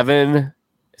 7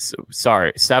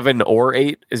 or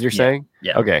 8, as you're saying?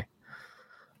 Yeah. Okay.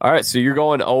 All right, so you're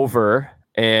going over,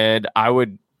 and I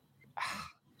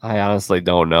honestly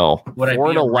don't know. Would I be a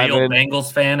real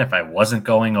Bengals fan if I wasn't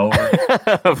going over?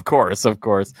 Of course.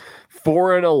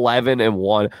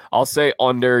 4-11-1. I'll say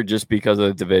under just because of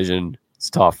the division.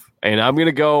 It's tough. And I'm going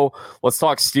to go, let's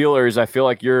talk Steelers. I feel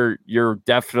like you're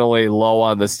definitely low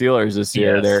on the Steelers this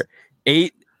year. Yes. They're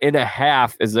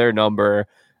 8.5 is their number.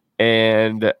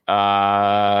 And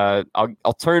I'll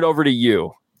turn it over to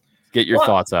you. Get your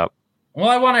thoughts up.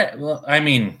 Well,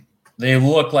 they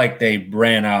look like they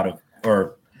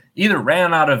either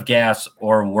ran out of gas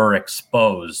or were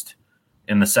exposed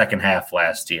in the second half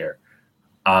last year.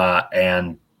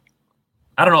 And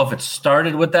I don't know if it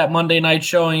started with that Monday night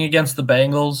showing against the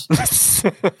Bengals,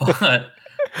 but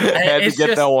I had to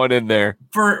get that one in there.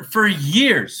 For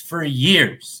years,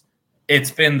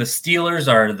 it's been the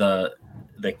Steelers are the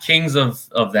kings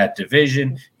of that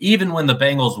division. Even when the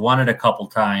Bengals won it a couple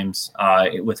times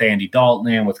with Andy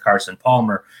Dalton and with Carson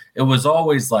Palmer, it was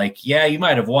always like, yeah, you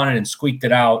might have won it and squeaked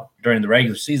it out during the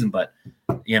regular season, but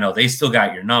they still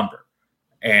got your number,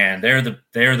 and they're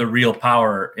the real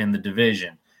power in the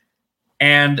division.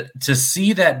 And to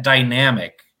see that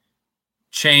dynamic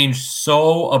change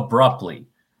so abruptly,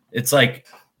 it's like,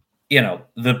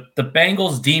 the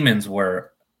Bengals Demons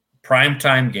were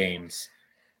primetime games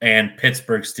and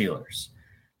Pittsburgh Steelers.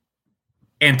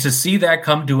 And to see that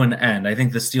come to an end, I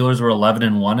think the Steelers were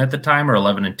 11-1 at the time, or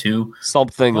 11-2.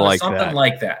 Something like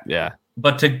that. Yeah.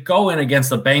 But to go in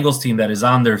against the Bengals team that is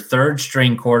on their third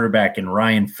string quarterback in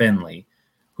Ryan Finley,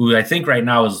 who I think right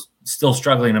now is still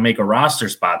struggling to make a roster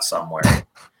spot somewhere,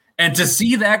 and to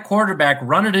see that quarterback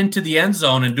run it into the end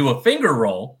zone and do a finger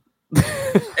roll,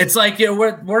 it's like,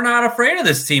 we're not afraid of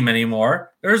this team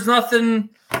anymore. There's nothing.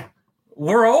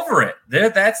 We're over it.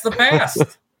 That's the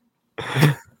past.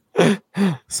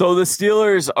 So the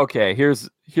Steelers, okay,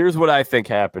 here's what I think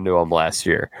happened to them last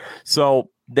year. So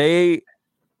they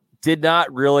did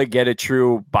not really get a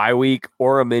true bye week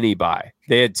or a mini bye.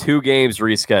 They had 2 games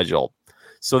rescheduled.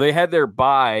 So they had their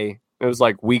bye, it was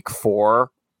like week 4,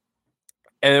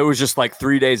 and it was just like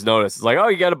 3 days notice. It's like, oh,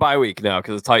 you got a bye week now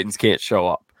because the Titans can't show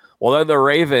up. Well, then the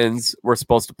Ravens were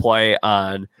supposed to play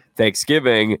on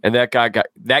Thanksgiving, and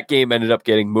that game ended up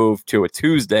getting moved to a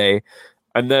Tuesday.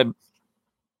 And then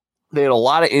they had a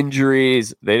lot of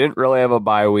injuries. They didn't really have a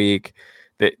bye week.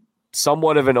 That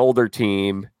somewhat of an older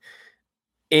team.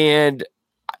 And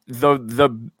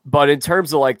but in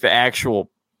terms of like the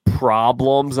actual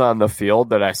problems on the field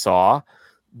that I saw,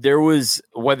 there was,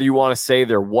 whether you want to say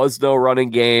there was no running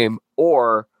game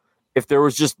or if there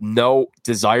was just no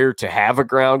desire to have a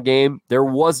ground game, there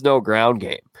was no ground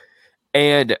game.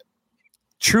 And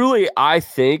truly, I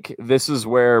think this is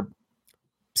where,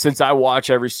 since I watch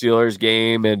every Steelers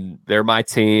game and they're my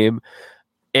team,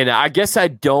 and I guess I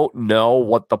don't know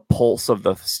what the pulse of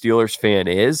the Steelers fan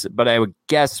is, but I would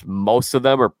guess most of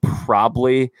them are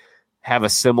probably have a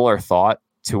similar thought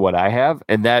to what I have.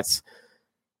 And that's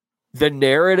the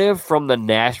narrative from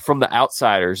the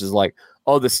outsiders is like,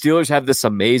 oh, the Steelers have this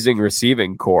amazing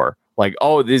receiving core. Like,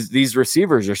 oh, these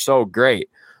receivers are so great.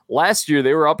 Last year,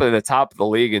 they were up at the top of the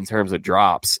league in terms of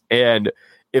drops. And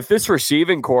if this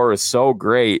receiving core is so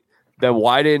great, then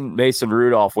why didn't Mason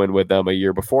Rudolph win with them a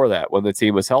year before that when the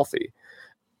team was healthy?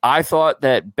 I thought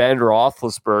that Ben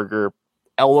Roethlisberger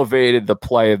elevated the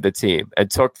play of the team and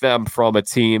took them from a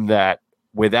team that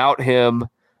without him,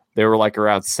 they were like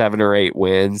around 7 or 8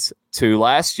 wins to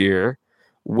last year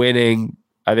winning,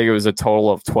 I think it was a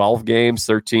total of 12 games,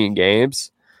 13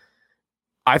 games.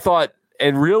 I thought,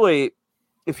 and really,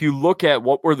 if you look at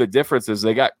what were the differences,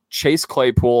 they got Chase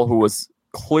Claypool, who was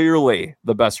clearly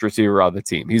the best receiver on the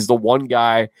team. He's the one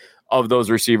guy of those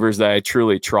receivers that I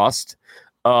truly trust.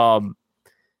 And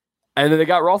then they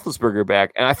got Roethlisberger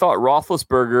back. And I thought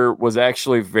Roethlisberger was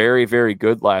actually very, very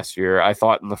good last year. I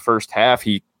thought in the first half,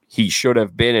 he should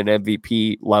have been an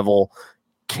MVP level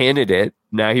candidate.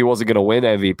 Now, he wasn't going to win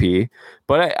MVP,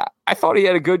 but I thought he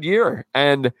had a good year.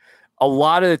 And a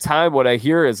lot of the time what I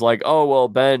hear is like, oh, well,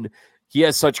 Ben, he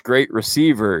has such great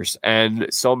receivers and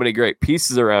so many great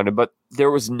pieces around him, but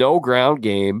there was no ground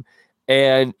game,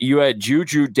 and you had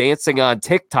Juju dancing on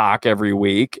TikTok every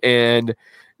week, and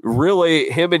really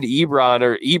him and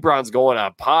Ebron's going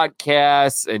on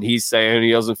podcasts, and he's saying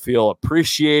he doesn't feel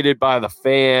appreciated by the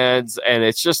fans, and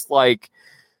it's just like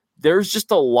there's just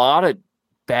a lot of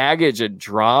baggage and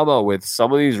drama with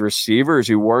some of these receivers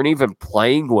who weren't even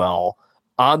playing well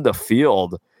on the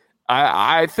field.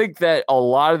 I think that a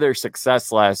lot of their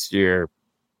success last year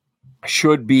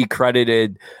should be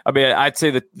credited. I mean, I'd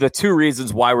say that the 2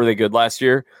 reasons why were they good last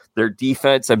year, their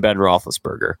defense and Ben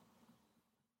Roethlisberger.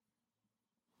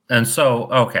 And so,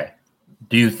 okay,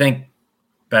 do you think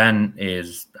Ben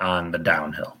is on the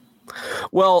downhill?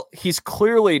 Well, he's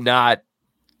clearly not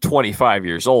 25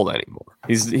 years old anymore.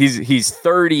 He's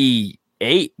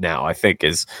 38 now, I think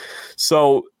is.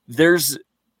 So there's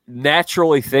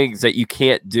naturally things that you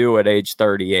can't do at age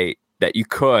 38 that you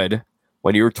could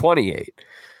when you were 28.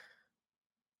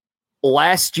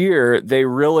 Last year, they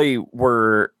really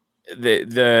were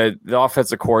the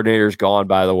offensive coordinator's gone,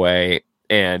 by the way,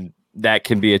 and that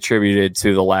can be attributed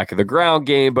to the lack of the ground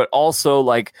game, but also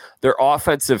like their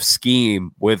offensive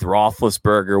scheme with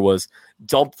Roethlisberger was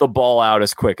dump the ball out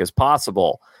as quick as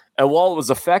possible. And while it was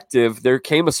effective, there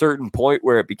came a certain point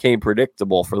where it became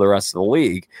predictable for the rest of the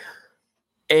league.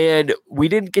 And we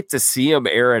didn't get to see him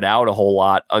air it out a whole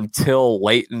lot until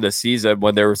late in the season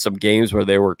when there were some games where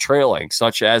they were trailing,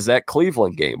 such as that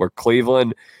Cleveland game where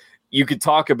Cleveland, you could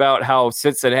talk about how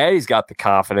Cincinnati's got the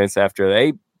confidence after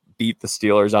they beat the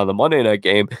Steelers on the Monday night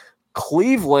game.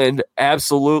 Cleveland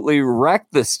absolutely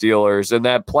wrecked the Steelers in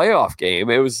that playoff game.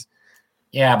 It was,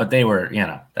 yeah, but they were,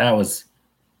 that was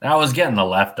getting the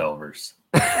leftovers.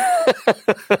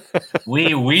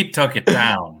 we took it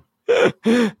down.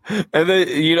 And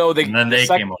then, they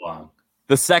came along.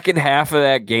 The second half of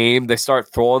that game, they start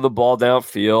throwing the ball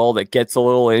downfield. It gets a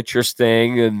little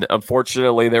interesting. And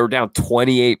unfortunately, they were down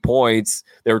 28 points.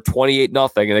 They were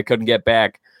 28-0, and they couldn't get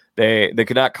back. They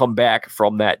could not come back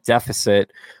from that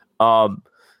deficit. And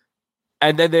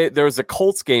then there was a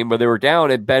Colts game where they were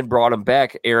down, and Ben brought them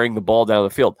back, airing the ball down the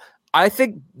field. I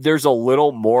think there's a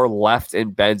little more left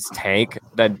in Ben's tank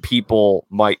than people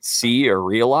might see or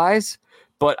realize.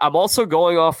 But I'm also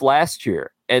going off last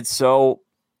year. And so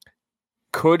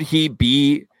could he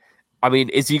be,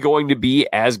 is he going to be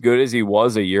as good as he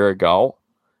was a year ago?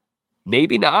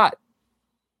 Maybe not.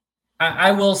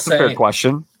 I will say, fair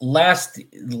question. Last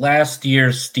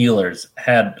year's Steelers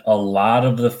had a lot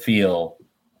of the feel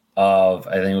of,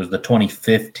 I think it was the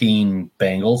 2015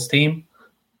 Bengals team.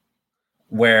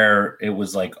 where it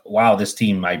was like, wow, this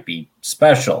team might be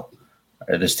special,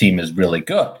 or this team is really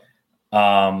good.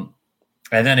 And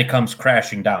then it comes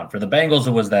crashing down. For the Bengals,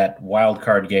 it was that wild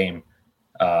card game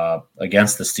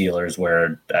against the Steelers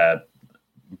where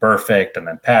Burfict and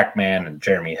then Pac-Man and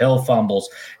Jeremy Hill fumbles.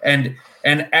 And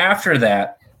after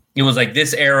that, it was like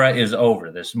this era is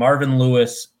over. This Marvin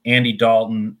Lewis, Andy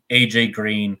Dalton, AJ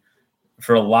Green.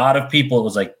 For a lot of people, it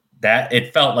was like that.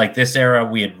 It felt like this era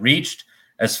we had reached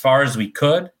as far as we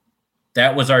could.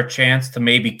 That was our chance to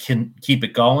maybe keep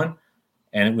it going.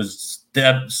 And it was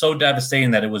so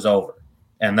devastating that it was over.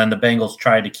 And then the Bengals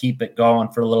tried to keep it going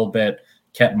for a little bit,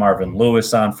 kept Marvin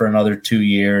Lewis on for another 2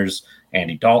 years.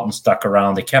 Andy Dalton stuck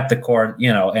around. They kept the core,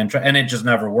 and it just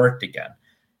never worked again.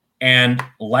 And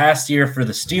last year for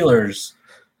the Steelers,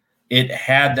 it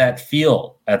had that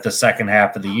feel at the second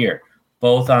half of the year,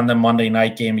 both on the Monday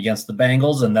night game against the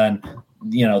Bengals and then,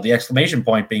 the exclamation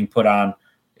point being put on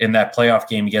in that playoff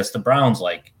game against the Browns.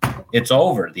 Like, it's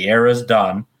over. The era is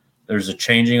done. There's a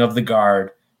changing of the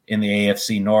guard in the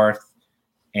AFC North,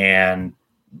 and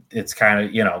it's kind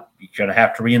of, you're going to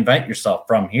have to reinvent yourself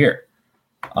from here.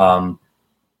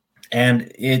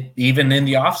 And it, even in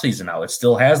the offseason now, it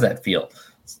still has that feel.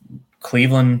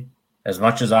 Cleveland, as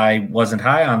much as I wasn't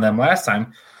high on them last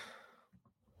time,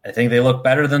 I think they look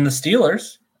better than the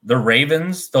Steelers. The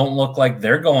Ravens don't look like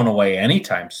they're going away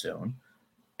anytime soon.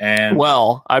 And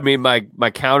well, I mean, my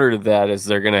counter to that is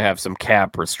they're going to have some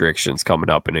cap restrictions coming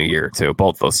up in a year or two.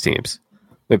 Both those teams,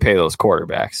 they pay those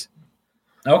quarterbacks.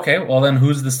 Okay, well then,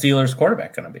 who's the Steelers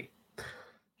quarterback going to be?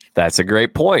 That's a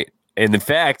great point. And in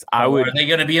fact, are they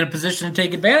going to be in a position to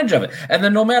take advantage of it? And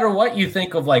then no matter what you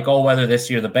think of, like, whether this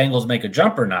year the Bengals make a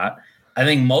jump or not, I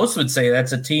think most would say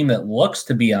that's a team that looks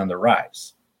to be on the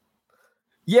rise.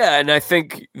 Yeah, and I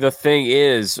think the thing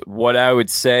is, what I would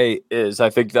say is, I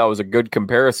think that was a good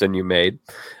comparison you made.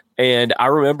 And I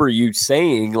remember you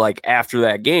saying, like, after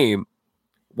that game,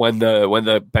 when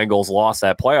the Bengals lost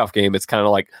that playoff game, it's kind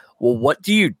of like, well, what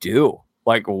do you do?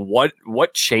 Like,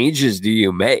 what changes do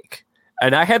you make?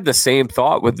 And I had the same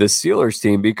thought with the Steelers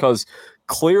team, because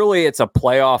clearly it's a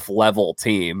playoff level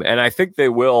team, and I think they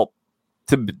will.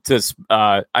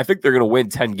 I think they're going to win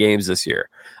 10 games this year.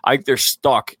 I think they're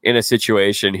stuck in a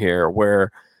situation here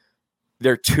where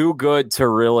they're too good to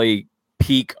really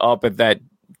peak up at that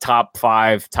top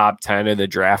 5, top 10 in the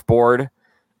draft board.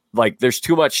 Like, there's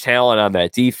too much talent on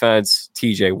that defense.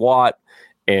 TJ Watt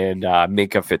and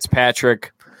Minkah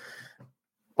Fitzpatrick, a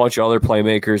bunch of other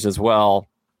playmakers as well.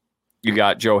 You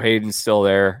got Joe Hayden still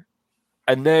there.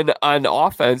 And then on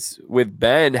offense, with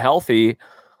Ben healthy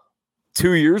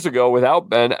 2 years ago without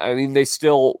Ben, I mean, it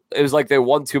was like they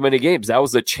won too many games. That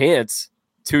was a chance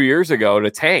 2 years ago to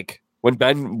tank when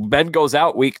Ben goes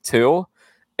out week 2,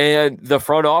 and the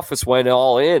front office went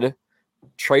all in,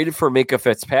 traded for Minkah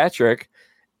Fitzpatrick,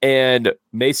 and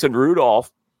Mason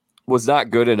Rudolph was not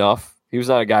good enough. He was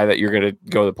not a guy that you're going to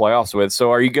go to the playoffs with.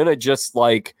 So are you going to just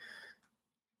like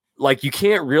you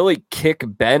can't really kick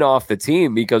Ben off the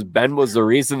team, because Ben was the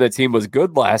reason the team was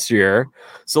good last year.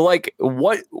 So, like,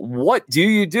 what do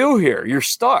you do here? You're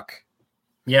stuck.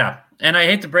 Yeah, and I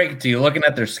hate to break it to you, looking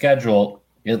at their schedule,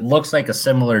 it looks like a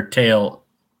similar tale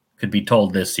could be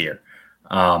told this year.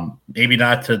 Maybe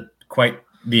not to quite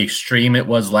the extreme it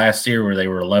was last year, where they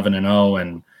were 11-0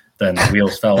 and then the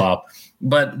wheels fell off.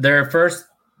 But their first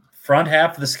front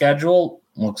half of the schedule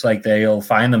looks like they'll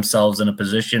find themselves in a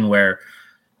position where,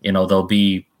 they'll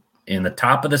be in the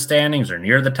top of the standings or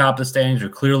near the top of the standings or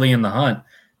clearly in the hunt.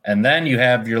 And then you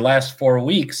have your last 4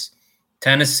 weeks: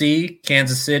 Tennessee,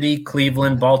 Kansas City,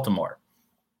 Cleveland, Baltimore.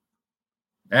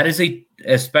 That is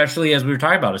especially as we were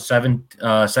talking about, a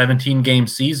 17-game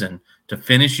season, to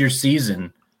finish your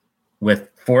season with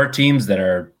 4 teams that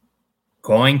are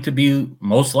going to be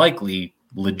most likely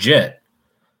legit.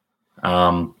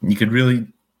 You could really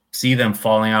see them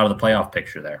falling out of the playoff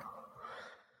picture there.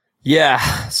 Yeah,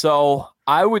 so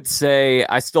I would say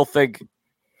I still think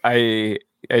I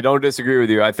don't disagree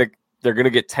with you. I think they're going to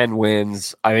get 10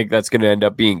 wins. I think that's going to end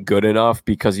up being good enough,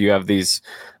 because you have these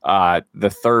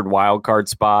the third wild card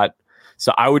spot.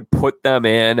 So I would put them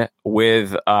in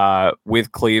with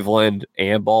Cleveland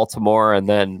and Baltimore, and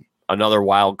then another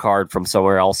wild card from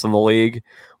somewhere else in the league,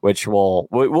 which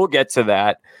we'll get to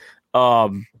that.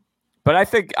 But I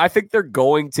think they're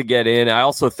going to get in. I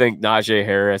also think Najee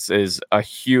Harris is a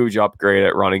huge upgrade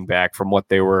at running back from what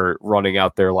they were running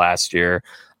out there last year.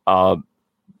 But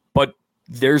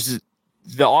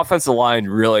the offensive line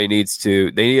really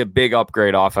they need a big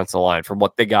upgrade offensive line from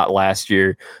what they got last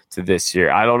year to this year.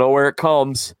 I don't know where it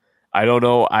comes. I don't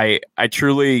know. I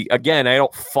truly, again, I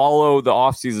don't follow the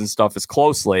offseason stuff as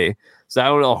closely. So I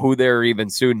don't know who they're even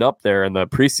suiting up there in the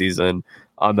preseason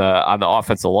on the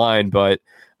offensive line. But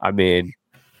I mean,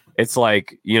 it's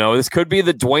like, this could be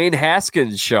the Dwayne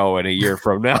Haskins show in a year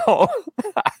from now.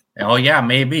 Oh yeah,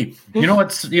 maybe. You know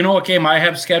what game I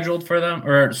have scheduled for them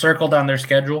or circled on their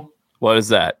schedule? What is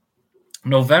that?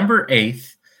 November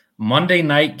 8th, Monday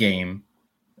night game.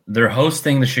 They're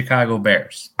hosting the Chicago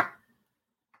Bears.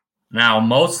 Now,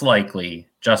 most likely,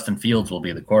 Justin Fields will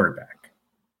be the quarterback.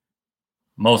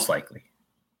 Most likely.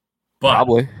 But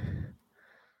probably.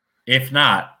 If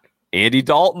not, Andy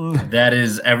Dalton. That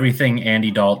is everything Andy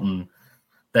Dalton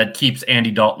that keeps Andy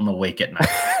Dalton awake at night.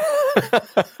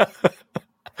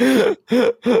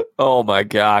 Oh my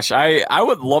gosh. I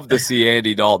would love to see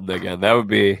Andy Dalton again. That would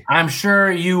be. I'm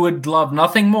sure you would love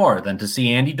nothing more than to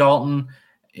see Andy Dalton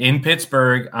in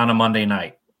Pittsburgh on a Monday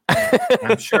night.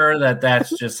 I'm sure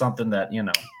that's just something that,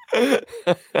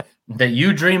 that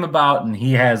you dream about and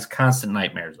he has constant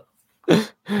nightmares of.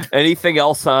 Anything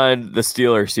else on the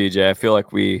Steelers, CJ? I feel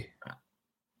like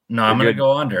No, I'm going to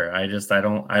go under. I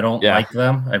don't like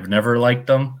them. I've never liked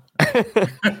them.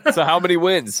 So how many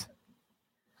wins?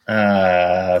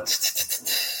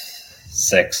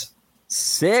 6.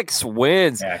 6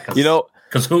 wins. Yeah,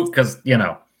 because who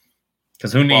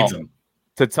needs them?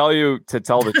 To tell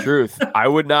the truth, I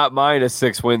would not mind a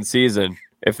 6-win season.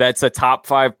 If that's a top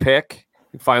 5 pick,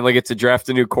 you finally get to draft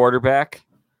a new quarterback.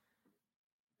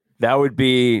 That would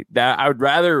be that. I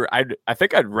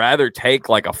think I'd rather take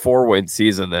like a 4-win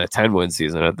season than a 10-win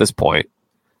season at this point.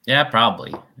 Yeah,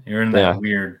 probably. You're in that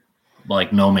weird,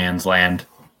 like, no man's land.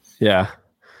 Yeah.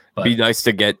 But be nice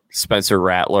to get Spencer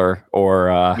Rattler or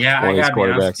one of these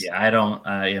quarterbacks. I don't.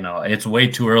 It's way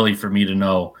too early for me to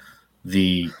know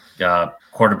the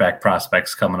quarterback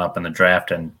prospects coming up in the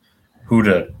draft and who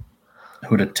to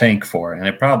tank for, and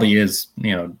it probably is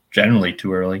generally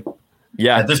too early.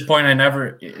 Yeah. At this point, I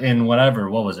never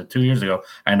what was it 2 years ago?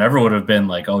 I never would have been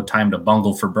like, time to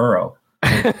bungle for Burrow.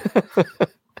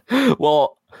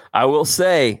 Well, I will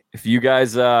say, if you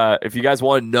guys want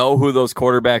to know who those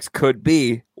quarterbacks could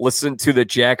be, listen to the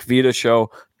Jack Vita Show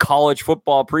college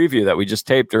football preview that we just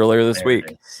taped earlier this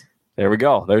week. There we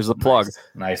go. There's the plug.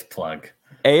 Nice plug.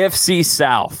 AFC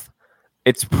South.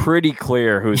 It's pretty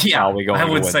clear who's probably going to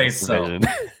win. I would say so.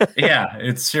 Yeah,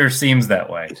 it sure seems that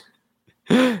way.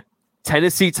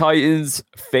 Tennessee Titans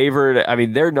favored. I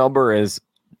mean, their number is,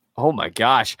 oh my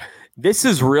gosh. This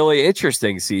is really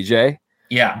interesting, CJ.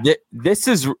 Yeah. This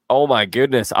is, oh my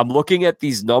goodness. I'm looking at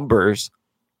these numbers.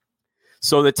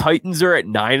 So the Titans are at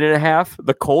 9.5.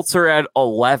 The Colts are at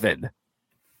 11.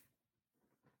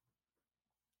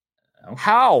 Okay.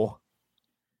 How?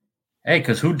 Hey,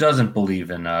 because who doesn't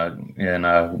believe in a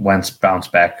Wentz bounce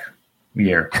back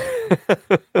year?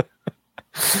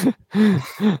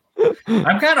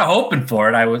 I'm kind of hoping for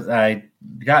it. I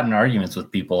got in arguments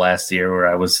with people last year where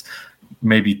I was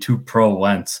maybe too pro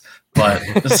Wentz, but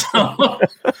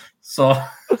so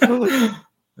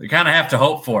we kind of have to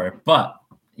hope for it. But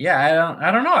yeah, I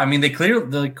don't know. I mean,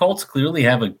 the Colts clearly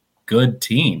have a good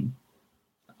team.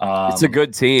 It's a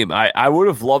good team. I would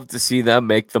have loved to see them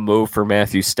make the move for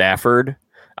Matthew Stafford.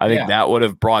 I think that would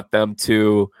have brought them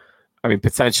to, I mean,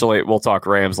 potentially we'll talk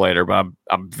Rams later, but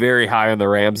I'm very high on the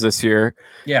Rams this year.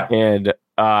 Yeah. And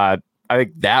I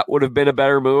think that would have been a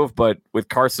better move. But with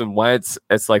Carson Wentz,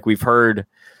 it's like we've heard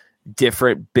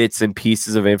different bits and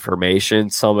pieces of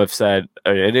information. Some have said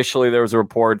initially there was a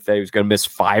report that he was going to miss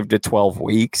 5 to 12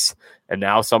 weeks. And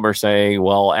now some are saying,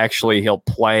 well, actually he'll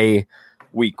play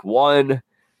week 1.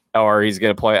 Or he's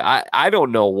going to play. I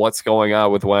don't know what's going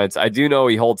on with Wentz. I do know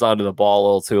he holds on to the ball a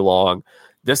little too long.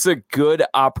 This is a good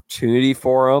opportunity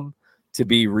for him to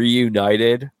be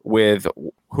reunited with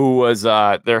who was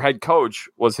their head coach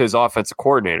was his offensive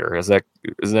coordinator. Isn't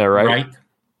that right? Right.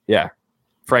 Yeah.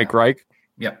 Frank Reich.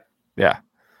 Yep. Yeah.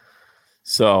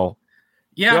 So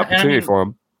yeah, good opportunity for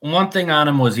him. One thing on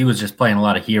him was he was just playing a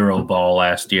lot of hero ball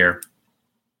last year.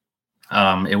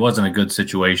 It wasn't a good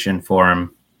situation for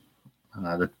him.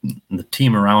 The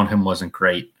team around him wasn't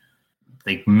great.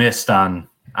 They missed on.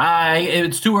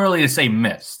 It's too early to say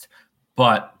missed,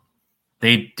 but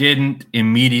they didn't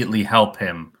immediately help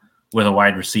him with a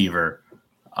wide receiver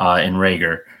in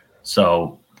Rager.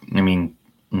 So, I mean,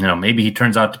 maybe he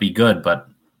turns out to be good, but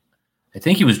I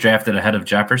think he was drafted ahead of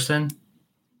Jefferson.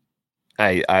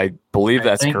 I believe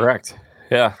that's correct.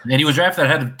 Yeah, and he was drafted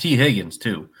ahead of T. Higgins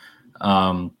too.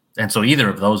 And so either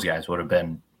of those guys would have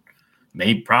been.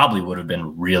 They probably would have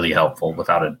been really helpful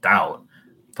without a doubt.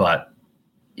 But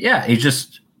yeah,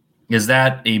 is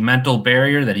that a mental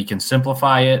barrier that he can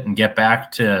simplify it and get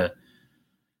back to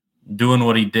doing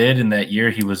what he did in that year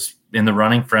he was in the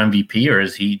running for MVP, or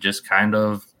is he just kind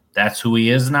of, that's who he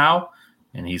is now?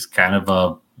 and he's kind of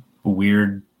a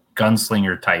weird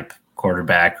gunslinger type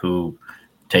quarterback who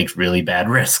takes really bad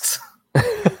risks.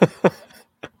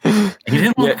 He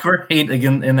didn't look great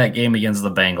again in that game against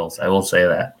the Bengals. I will say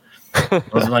that.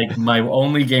 It was like my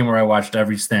only game where I watched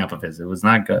every snap of his. It was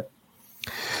not good.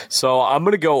 So I'm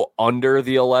going to go under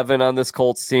the 11 on this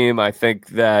Colts team. I think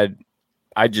that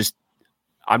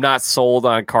I'm not sold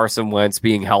on Carson Wentz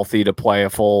being healthy to play a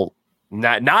full,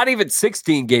 not even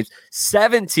 16 games,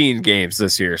 17 games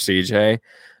this year, CJ.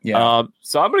 Yeah.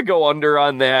 So I'm going to go under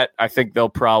on that. I think they'll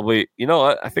probably,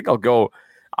 I think I'll go,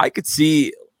 I could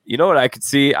see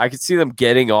them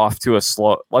getting off to a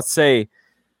slow, let's say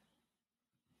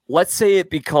it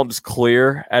becomes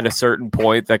clear at a certain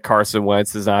point that Carson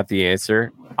Wentz is not the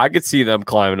answer. I could see them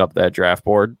climbing up that draft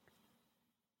board.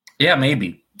 Yeah,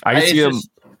 maybe. I could see them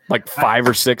like 5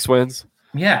 or 6 wins.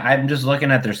 Yeah, I'm just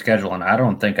looking at their schedule, and I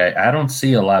don't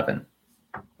see 11.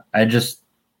 I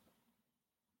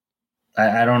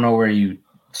don't know where you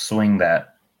swing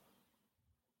that.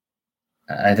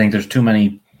 I think there's too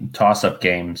many toss-up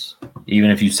games,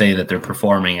 even if you say that they're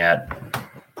performing at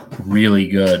really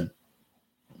good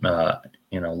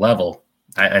level.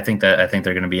 I think they're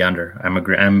going to be under. I'm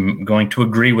going to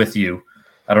agree with you.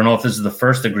 I don't know if this is the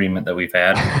first agreement that we've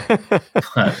had.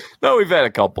 No, we've had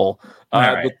a couple.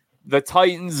 Right. The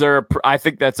Titans I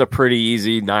think that's a pretty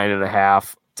easy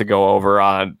 9.5 to go over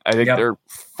on. I think they're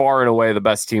far and away the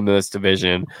best team in this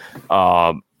division.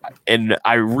 And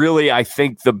I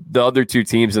think the other two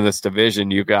teams in this division,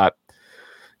 you got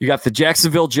the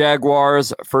Jacksonville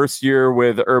Jaguars, first year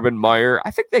with Urban Meyer.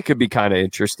 I think they could be kind of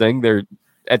interesting. They're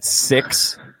at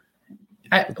 6.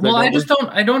 I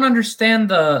don't understand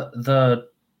the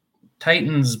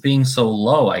Titans being so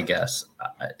low, I guess.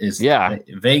 Is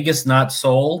Vegas not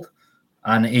sold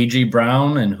on A.J.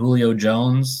 Brown and Julio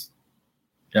Jones?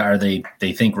 Are they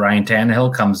think Ryan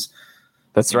Tannehill comes?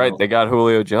 That's right. They got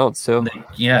Julio Jones too.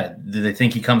 Do they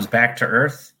think he comes back to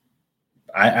earth?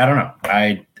 I don't know.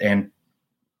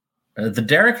 The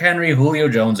Derrick Henry, Julio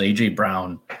Jones, A.J.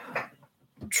 Brown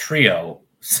trio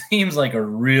seems like a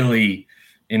really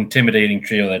intimidating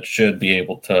trio that should be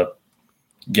able to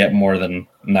get more than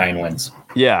 9 wins.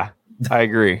 Yeah, I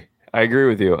agree. I agree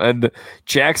with you. And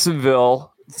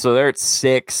Jacksonville, so they're at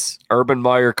 6. Urban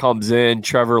Meyer comes in,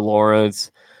 Trevor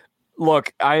Lawrence.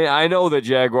 Look, I know the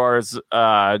Jaguars,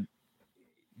 they're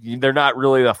not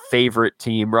really the favorite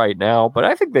team right now, but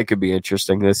I think they could be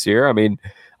interesting this year. I mean,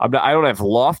 I don't have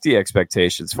lofty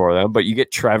expectations for them, but you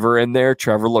get Trevor in there.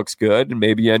 Trevor looks good, and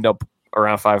maybe you end up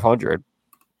around 500.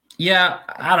 Yeah,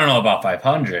 I don't know about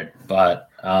 500, but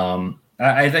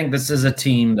I think this is a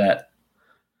team that,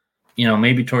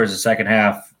 maybe towards the second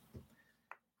half.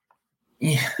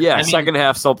 Yeah, second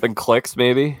half something clicks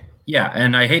maybe. Yeah,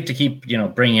 and I hate to keep,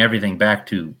 bringing everything back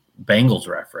to Bengals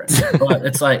reference, but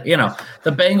it's like, the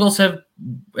Bengals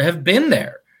have been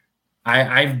there.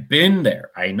 I've been there.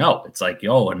 I know. It's like,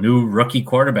 a new rookie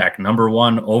quarterback, number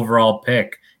 1 overall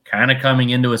pick, kind of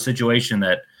coming into a situation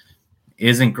that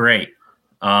isn't great.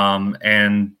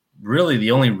 And really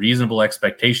the only reasonable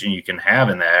expectation you can have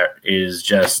in that is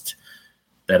just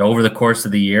that over the course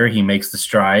of the year, he makes the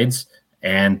strides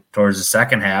and towards the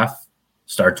second half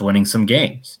starts winning some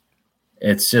games.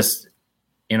 It's just,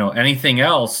 anything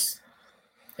else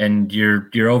and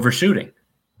you're overshooting.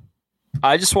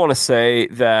 I just want to say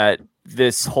that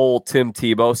this whole Tim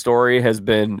Tebow story has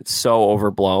been so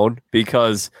overblown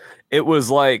because it was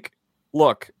like,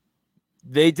 look,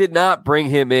 they did not bring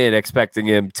him in expecting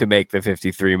him to make the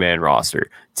 53-man roster.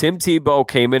 Tim Tebow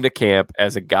came into camp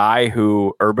as a guy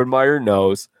who Urban Meyer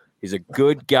knows. He's a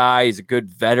good guy. He's a good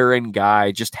veteran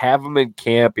guy. Just have him in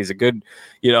camp. He's a good,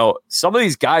 some of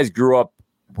these guys grew up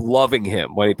loving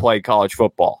him when he played college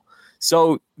football.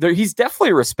 So he's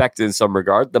definitely respected in some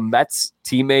regard. The Mets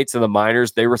teammates and the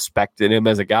minors, they respected him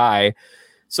as a guy.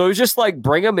 So it's just like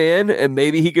bring him in and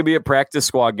maybe he could be a practice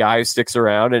squad guy who sticks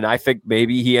around. And I think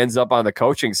maybe he ends up on the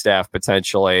coaching staff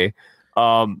potentially.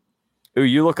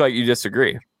 You look like you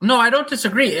disagree. No, I don't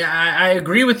disagree. I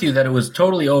agree with you that it was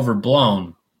totally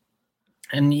overblown.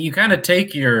 And you kind of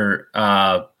take your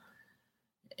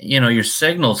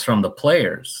signals from the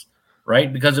players.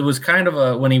 Right, because it was kind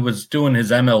of when he was doing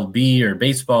his MLB or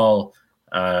baseball,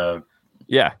 minor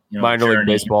league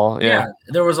baseball. Yeah,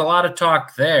 there was a lot of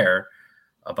talk there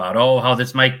about how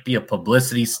this might be a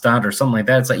publicity stunt or something like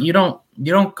that. It's like you don't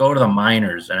go to the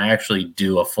minors and actually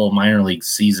do a full minor league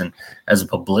season as a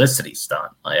publicity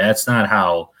stunt. Like, that's not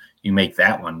how you make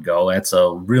that one go. That's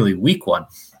a really weak one.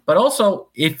 But also,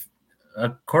 if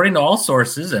according to all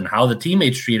sources and how the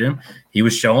teammates treat him, he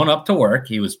was showing up to work.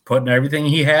 He was putting everything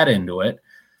he had into it.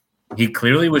 he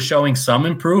clearly was showing some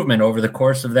improvement over the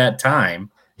course of that time.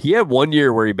 He had 1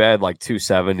 year where he batted like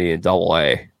 270 in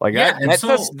Double-A. Like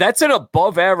that's an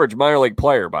above average minor league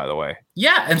player, by the way.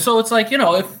 Yeah, and so it's like, and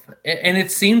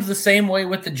it seems the same way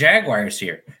with the Jaguars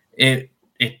here. It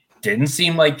didn't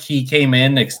seem like he came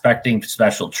in expecting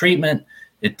special treatment.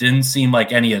 It didn't seem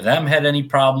like any of them had any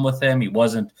problem with him. He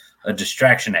wasn't a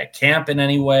distraction at camp in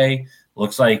any way.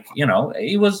 Looks like,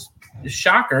 he was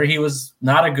shocker. He was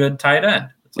not a good tight end.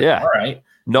 All right.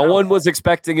 No one was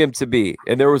expecting him to be,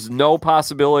 and there was no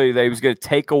possibility that he was going to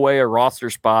take away a roster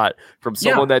spot from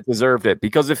someone that deserved it.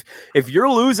 Because if you're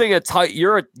losing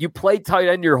you played tight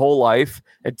end your whole life,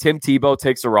 and Tim Tebow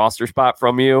takes a roster spot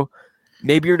from you,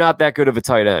 maybe you're not that good of a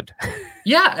tight end.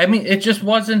 Yeah, I mean, it just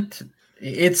wasn't.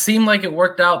 It seemed like it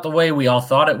worked out the way we all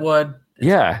thought it would.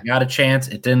 Yeah, he got a chance.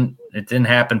 It didn't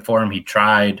happen for him. He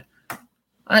tried.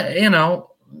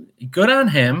 Good on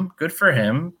him. Good for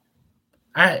him.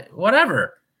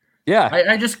 Whatever. Yeah.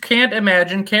 I just can't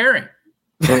imagine caring.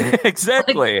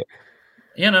 Exactly.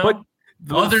 But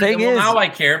the thing is, now I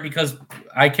care because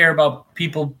I care about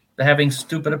people having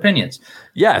stupid opinions.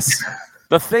 Yes.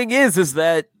 The thing is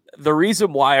that the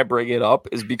reason why I bring it up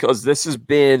is because this has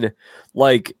been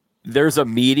like, there's a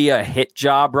media hit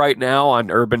job right now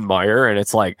on Urban Meyer. And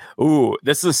it's like, ooh,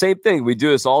 this is the same thing. We do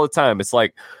this all the time. It's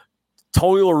like,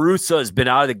 Tony La Russa has been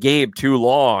out of the game too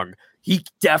long. He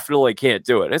definitely can't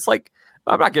do it. It's like,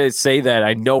 I'm not going to say that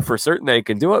I know for certain that he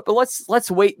can do it, but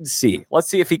let's wait and see. Let's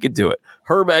see if he can do it.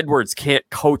 Herm Edwards can't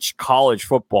coach college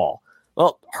football.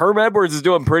 Well, Herm Edwards is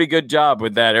doing a pretty good job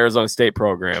with that Arizona State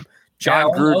program.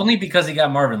 Only because he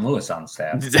got Marvin Lewis on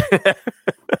staff.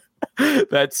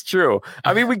 That's true.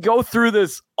 I mean, we go through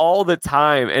this all the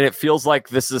time, and it feels like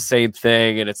this is the same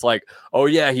thing. And it's like, oh,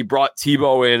 yeah, he brought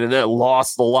Tebow in and then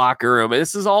lost the locker room. And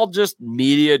this is all just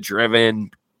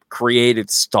media-driven, created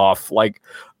stuff. Like,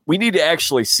 we need to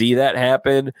actually see that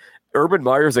happen. Urban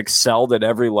Meyer's excelled at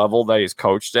every level that he's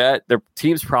coached at. Their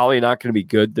team's probably not going to be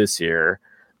good this year,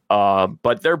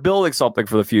 but they're building something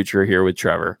for the future here with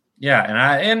Trevor.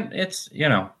 Yeah, and it's,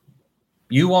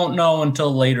 you won't know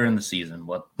until later in the season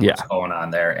what's going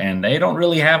on there. And they don't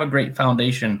really have a great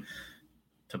foundation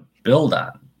to build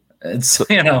on. It's,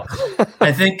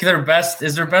 I think their best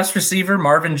receiver,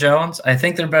 Marvin Jones. I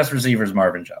think their best receiver is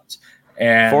Marvin Jones.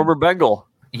 And former Bengal.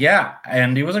 Yeah,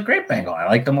 and he was a great Bengal. I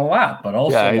liked him a lot, but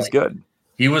also he's good.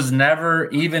 He was never,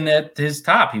 even at his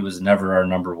top, he was never our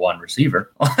number one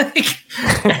receiver.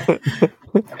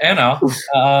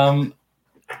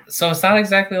 So it's not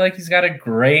exactly like he's got a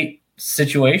great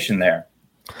situation there.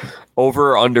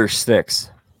 Over or under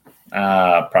 6?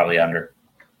 Probably under.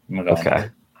 I'm gonna go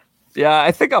under. Yeah,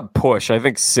 I think I'll push. I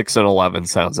think 6 and 11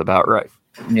 sounds about right.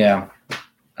 Yeah,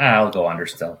 I'll go under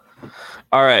still.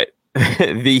 All right.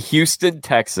 The Houston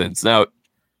Texans. Now,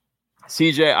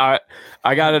 CJ,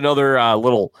 I got another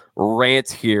little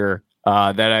rant here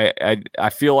that I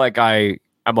feel like I'm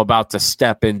about to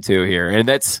step into here, and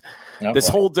that's this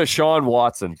whole Deshaun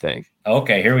Watson thing.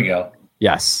 Okay, here we go.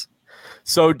 Yes.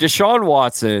 So Deshaun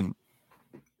Watson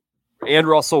and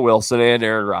Russell Wilson and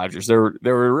Aaron Rodgers, there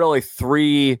were really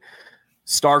 3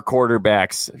 star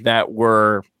quarterbacks that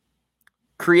were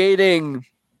creating,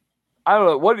 I don't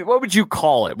know, what would you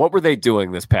call it? What were they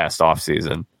doing this past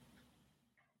offseason?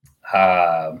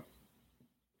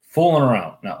 Fooling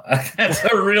around. No, that's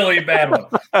a really bad one.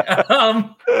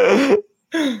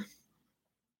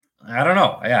 I don't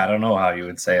know. Yeah, I don't know how you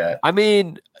would say that. I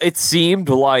mean, it seemed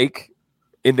like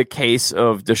in the case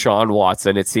of Deshaun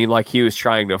Watson, it seemed like he was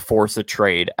trying to force a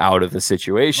trade out of the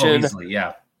situation. Easily,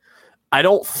 yeah. I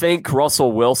don't think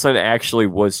Russell Wilson actually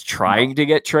was trying to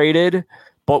get traded,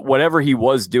 but whatever he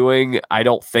was doing, I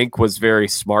don't think was very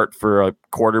smart for a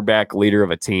quarterback leader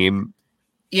of a team.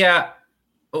 Yeah.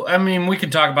 I mean, we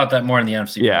could talk about that more in the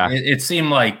NFC. Yeah. It seemed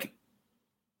like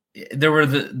there were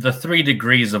the 3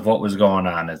 degrees of what was going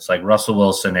on. It's like Russell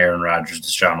Wilson, Aaron Rodgers,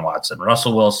 Deshaun Watson.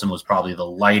 Russell Wilson was probably the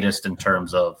lightest in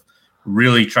terms of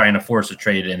really trying to force a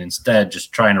trade and instead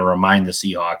just trying to remind the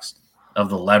Seahawks of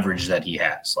the leverage that he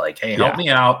has. Like, hey, help me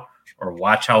out or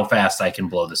watch how fast I can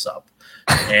blow this up.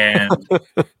 And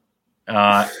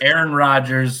Aaron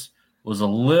Rodgers was a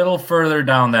little further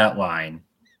down that line.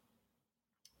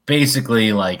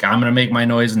 Basically, like, I'm going to make my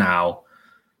noise now.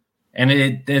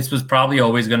 And this was probably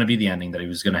always going to be the ending, that he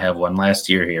was going to have one last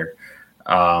year here.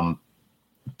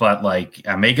 But, like,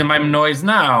 I'm making my noise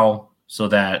now so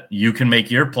that you can make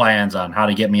your plans on how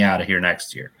to get me out of here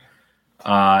next year.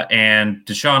 And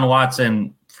Deshaun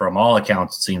Watson, from all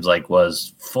accounts, it seems like,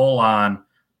 was full on,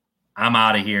 I'm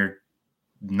out of here.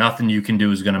 Nothing you can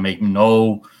do is going to make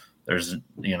there's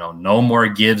no more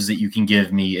gives that you can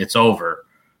give me. It's over.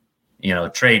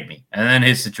 trade me. And then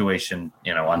his situation,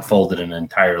 unfolded in an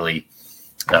entirely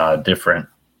different,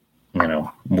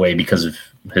 way because of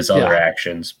his other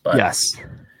actions. But yes.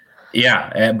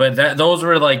 Yeah. But those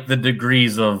were like the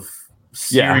degrees of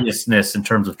seriousness in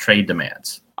terms of trade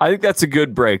demands. I think that's a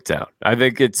good breakdown. I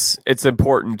think it's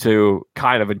important to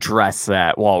kind of address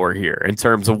that while we're here in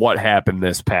terms of what happened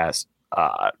this past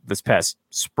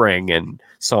spring and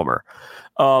summer.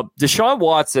 Deshaun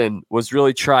Watson was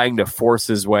really trying to force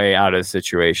his way out of the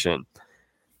situation.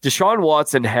 Deshaun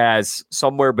Watson has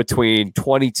somewhere between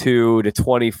 22 to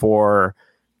 24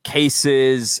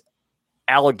 cases,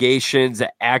 allegations,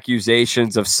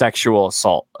 accusations of sexual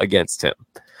assault against him.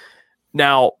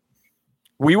 Now,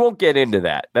 we won't get into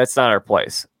that. That's not our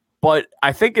place. But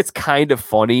I think it's kind of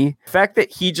funny. The fact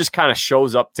that he just kind of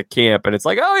shows up to camp and it's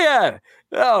like, oh, yeah.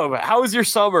 Oh, how was your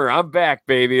summer? I'm back,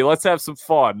 baby. Let's have some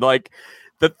fun. Like,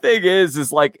 the thing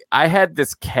is like, I had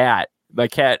this cat. My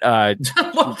cat.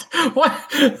 What?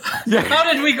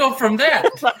 How did we go from that?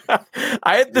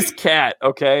 I had this cat,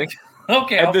 okay?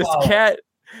 Okay. And this cat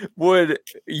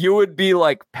you would be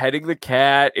like petting the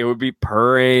cat. It would be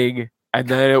purring. And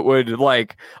then it would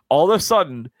like all of a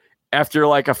sudden, after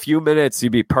like a few minutes,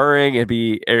 you'd be purring. It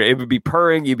would be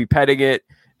purring. You'd be petting it,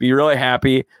 be really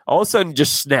happy. All of a sudden,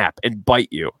 just snap and bite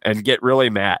you and get really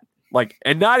mad, like,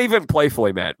 and not even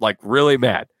playfully mad, like really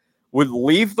mad. Would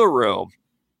leave the room,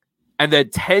 and then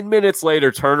 10 minutes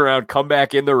later, turn around, come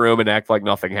back in the room, and act like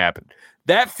nothing happened.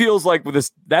 That feels like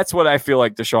this. That's what I feel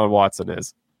like Deshaun Watson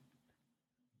is.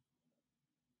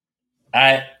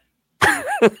 I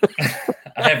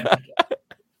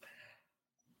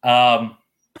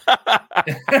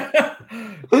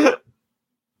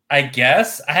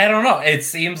guess I don't know. It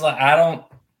seems like I don't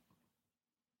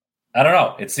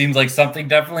know. It seems like something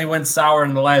definitely went sour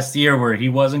in the last year where he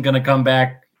wasn't going to come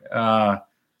back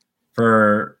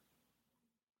for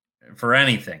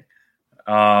anything.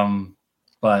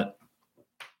 But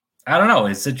I don't know.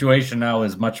 His situation now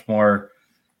is much more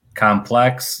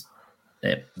complex.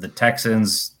 The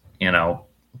Texans,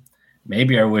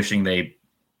 maybe are wishing they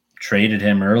traded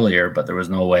him earlier, but there was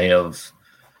no way of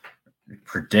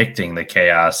predicting the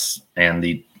chaos and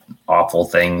the awful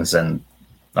things and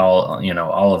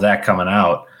all of that coming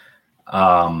out.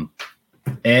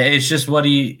 It's just what do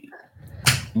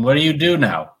you do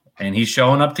now? And he's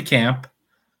showing up to camp,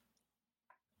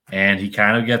 and he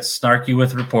kind of gets snarky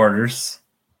with reporters.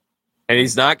 And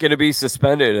he's not going to be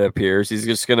suspended, it appears. He's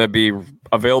just going to be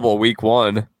available week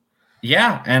 1.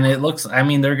 Yeah, and it looks,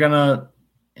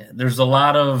 there's a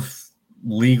lot of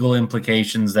legal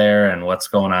implications there and what's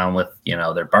going on with,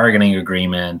 their bargaining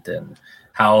agreement and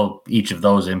how each of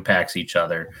those impacts each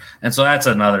other. And so that's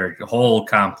another whole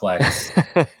complex.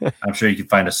 I'm sure you can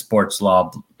find a sports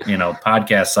law,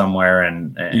 podcast somewhere.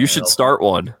 And you should start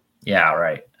one. Yeah,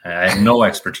 right. I have no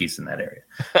expertise in that area.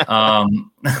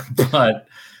 But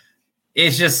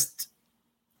it's just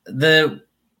the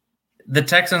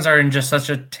Texans are in just such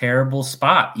a terrible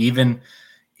spot, even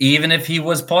if he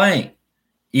was playing,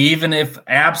 even if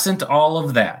absent all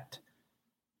of that,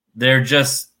 they're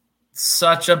just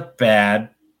such a bad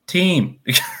team.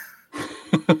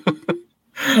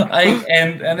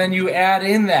 And then you add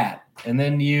in that, and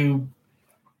then you're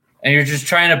just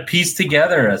trying to piece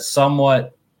together a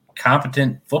somewhat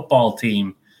competent football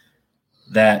team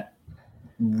that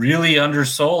really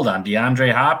undersold on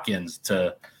DeAndre Hopkins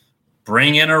to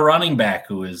bring in a running back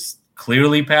who is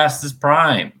clearly past his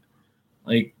prime.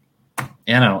 Like,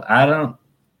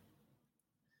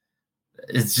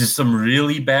 it's just some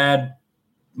really bad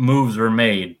moves were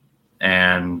made,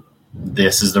 and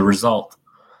this is the result.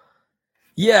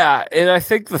 Yeah, and I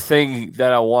think the thing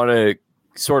that I want to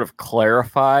sort of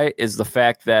clarify is the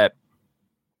fact that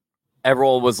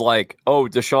everyone was like, oh,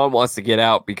 Deshaun wants to get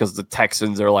out because the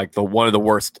Texans are like one of the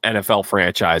worst NFL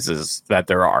franchises that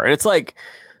there are. And it's like,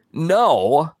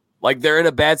 no, like they're in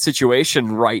a bad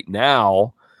situation right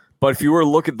now. But if you were to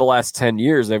look at the last 10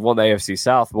 years, they've won the AFC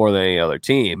South more than any other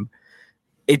team.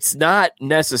 It's not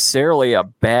necessarily a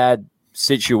bad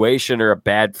situation or a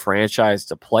bad franchise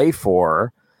to play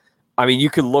for. I mean, you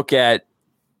could look at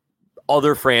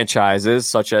other franchises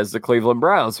such as the Cleveland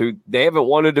Browns, who they haven't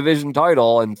won a division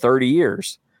title in 30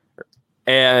 years.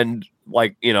 And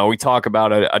we talk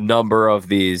about a number of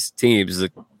these teams.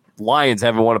 The Lions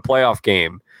haven't won a playoff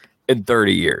game in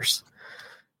 30 years.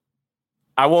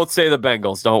 I won't say the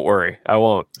Bengals. Don't worry. I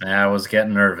won't. I was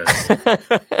getting nervous.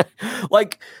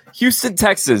 Like Houston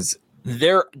Texans,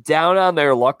 they're down on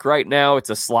their luck right now. It's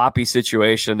a sloppy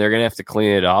situation. They're going to have to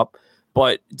clean it up.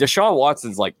 But Deshaun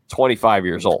Watson's like 25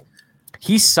 years old.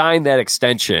 He signed that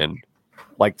extension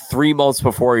like 3 months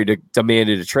before he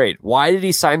demanded a trade. Why did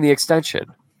he sign the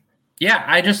extension? Yeah,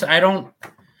 I don't.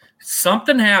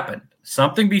 Something happened.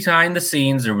 Something behind the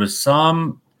scenes. There was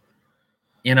some,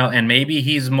 and maybe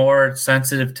he's more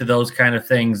sensitive to those kind of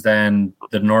things than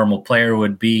the normal player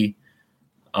would be.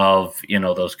 Of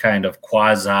those kind of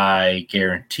quasi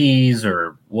guarantees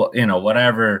or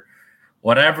whatever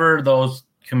those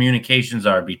communications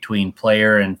are between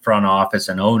player and front office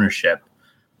and ownership.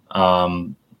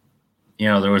 There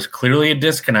was clearly a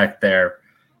disconnect there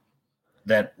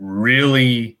that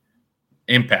really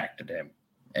impacted him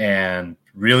and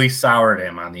really soured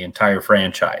him on the entire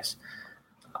franchise.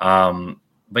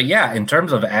 But yeah, in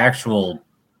terms of actual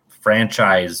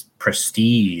franchise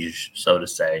prestige, so to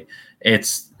say,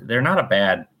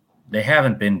 they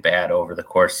haven't been bad over the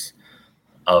course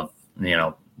of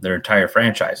their entire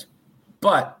franchise.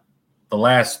 But the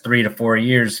last 3 to 4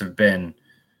 years have been,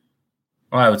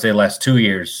 I would say the last 2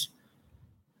 years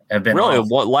have been really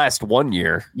last 1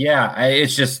 year. Yeah,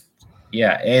 it's just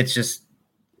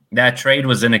that trade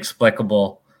was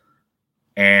inexplicable,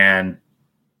 and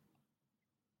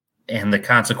the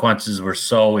consequences were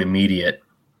so immediate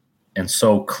and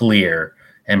so clear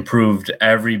and proved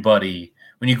everybody.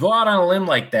 When you go out on a limb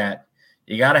like that,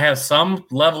 you got to have some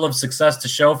level of success to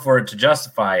show for it to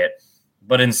justify it.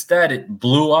 But instead, it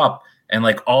blew up, and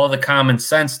all the common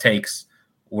sense takes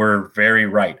were very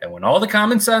right. And when all the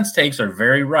common sense takes are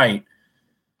very right,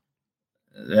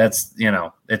 that's,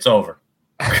 it's over.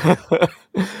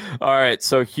 All right.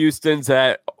 So Houston's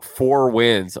at 4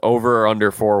 wins, over or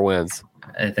under 4 wins.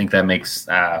 I think that makes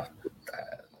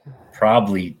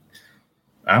probably,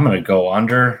 I'm going to go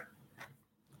under.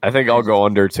 I think I'll go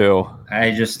under too.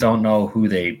 I just don't know who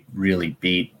they really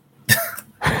beat.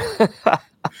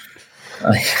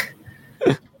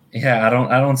 Yeah, I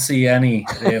don't see any.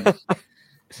 They have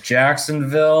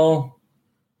Jacksonville,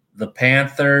 the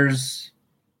Panthers,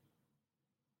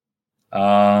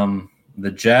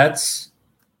 the Jets,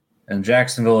 and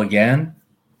Jacksonville again.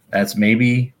 That's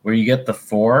maybe where you get the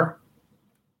 4.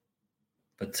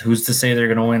 But who's to say they're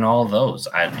going to win all of those?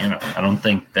 I don't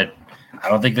think they're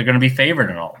going to be favored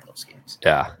in all of those games.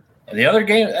 Yeah. The other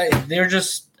game, they're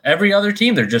just every other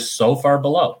team. They're just so far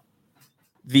below.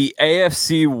 The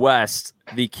AFC West,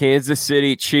 the Kansas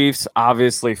City Chiefs,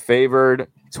 obviously favored.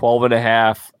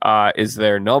 12.5 is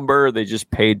their number. They just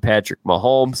paid Patrick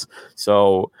Mahomes.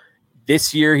 So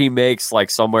this year he makes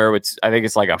somewhere with, I think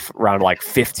it's around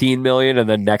 15 million. And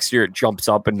then next year it jumps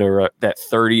up into that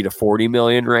 30 to 40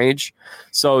 million range.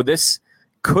 So this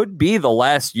could be the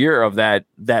last year of that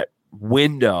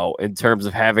window in terms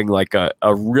of having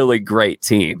a really great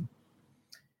team.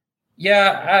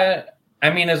 Yeah. I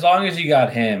mean, as long as you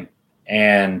got him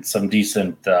and some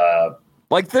decent, they're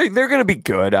going to be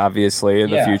good, obviously, in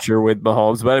the future with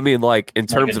Mahomes. But I mean, in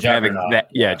terms of having that,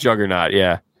 juggernaut,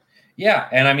 yeah. Yeah,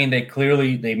 and I mean,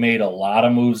 they made a lot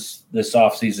of moves this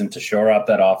offseason to shore up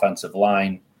that offensive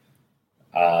line.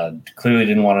 Clearly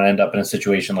didn't want to end up in a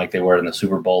situation like they were in the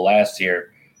Super Bowl last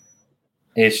year.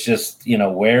 It's just,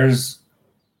 where's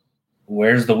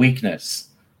the weakness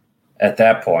at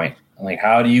that point?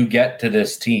 How do you get to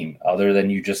this team other than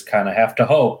you just kind of have to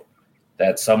hope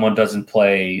that someone doesn't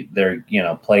play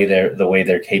the way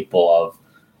they're capable of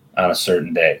on a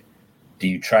certain day? Do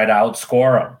you try to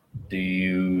outscore them? Do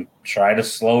you try to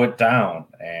slow it down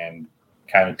and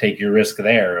kind of take your risk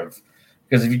there?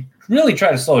 Because if you really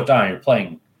try to slow it down,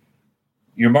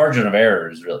 your margin of error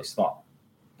is really small,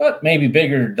 but maybe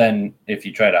bigger than if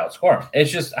you try to outscore them.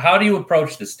 It's just, how do you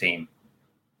approach this team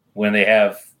when they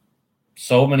have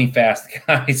so many fast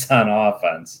guys on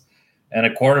offense and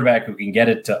a quarterback who can get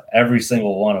it to every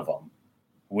single one of them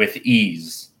with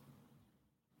ease?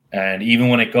 And even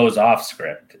when it goes off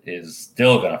script, is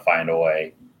still going to find a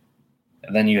way.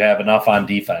 And then you have enough on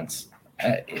defense.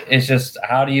 It's just,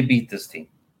 how do you beat this team?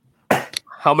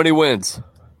 How many wins?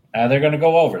 They're going to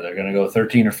go over. They're going to go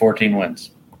 13 or 14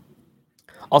 wins.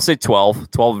 I'll say 12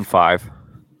 and 5.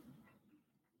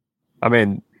 I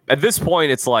mean, at this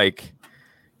point, it's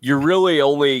there's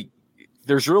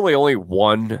really only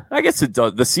one. I guess it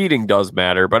does. The seeding does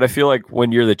matter, but I feel like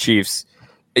when you're the Chiefs,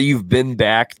 you've been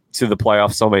back to the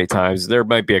playoffs so many times. There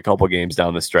might be a couple games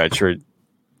down the stretch where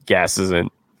gas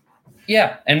isn't.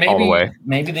 Yeah, and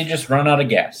maybe they just run out of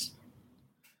gas,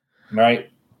 right?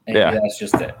 Maybe that's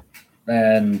just it.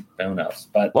 And who knows?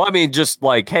 But I mean, just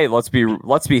hey, let's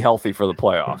be healthy for the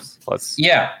playoffs.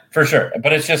 Yeah, for sure.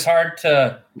 But it's just hard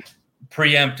to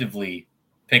preemptively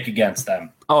pick against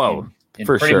them. Oh, in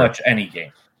for pretty sure. much any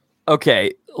game.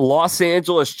 Okay, Los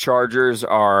Angeles Chargers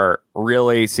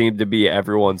seem to be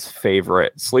everyone's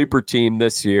favorite sleeper team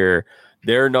this year.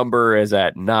 Their number is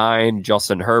at 9.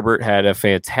 Justin Herbert had a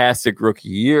fantastic rookie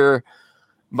year.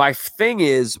 my thing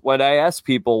is, when I ask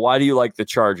people, why do you like the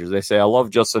Chargers? They say, I love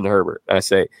Justin Herbert. I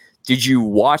say, did you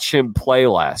watch him play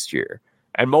last year?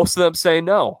 And most of them say,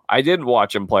 no, I didn't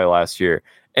watch him play last year.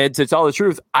 And to tell the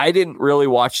truth, I didn't really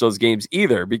watch those games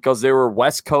either because they were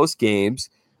West Coast games.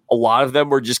 A lot of them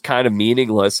were just kind of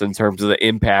meaningless in terms of the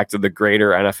impact of the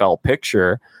greater NFL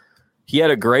picture. He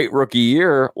had a great rookie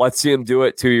year. Let's see him do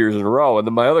it 2 years in a row. And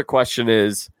then my other question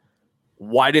is,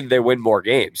 why didn't they win more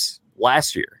games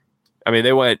last year? I mean,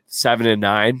 they went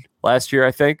 7-9 last year,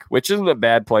 I think, which isn't a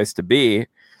bad place to be.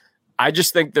 I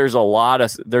just think there's a lot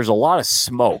of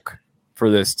smoke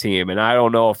for this team, and I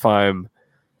don't know if I'm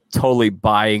totally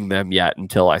buying them yet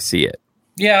until I see it.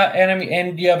 Yeah, and I mean,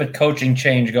 and you have a coaching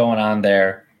change going on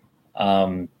there,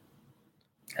 and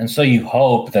so you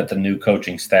hope that the new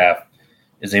coaching staff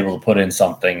is able to put in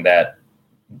something that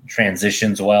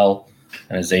transitions well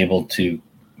and is able to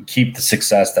keep the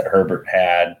success that Herbert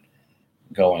had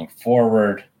going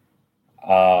forward.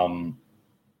 I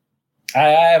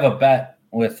have a bet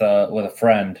with a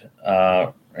friend,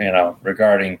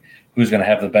 regarding who's going to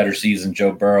have the better season,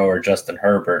 Joe Burrow or Justin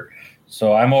Herbert.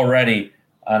 So I'm already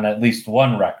on at least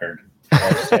one record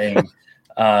of saying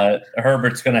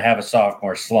Herbert's going to have a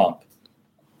sophomore slump.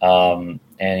 I'm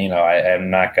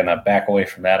not going to back away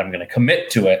from that. I'm going to commit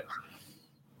to it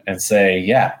and say,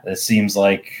 yeah, this seems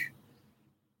like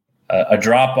a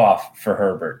drop-off for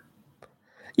Herbert.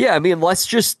 Yeah, I mean, let's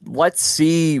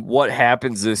see what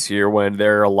happens this year when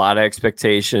there are a lot of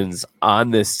expectations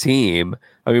on this team.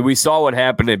 I mean, we saw what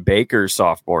happened in Baker's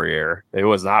sophomore year. It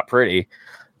was not pretty.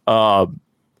 And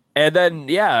then,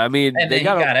 yeah, I mean, and he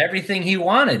got everything he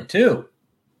wanted too.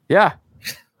 Yeah.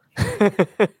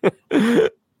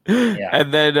 Yeah.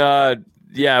 And then,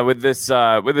 with this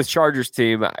Chargers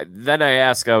team, then I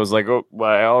was like,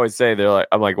 I always say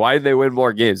I'm like, why did they win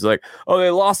more games? They're like, oh, they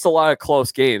lost a lot of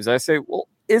close games. I say, well,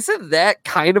 isn't that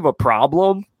kind of a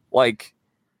problem? Like,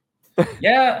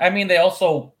 yeah, I mean, they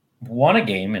also won a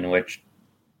game in which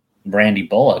Randy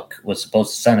Bullock was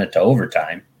supposed to send it to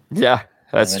overtime. Yeah,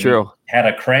 that's true. He had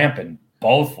a cramp in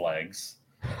both legs,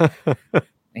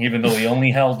 even though he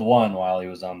only held one while he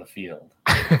was on the field.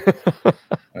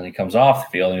 And he comes off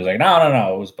the field and he's like,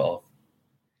 no, it was both.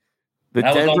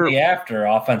 That was only after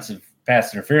offensive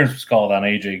pass interference was called on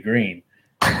AJ Green.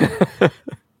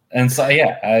 And so,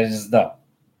 yeah, I just don't.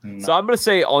 No. So I'm going to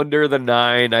say under the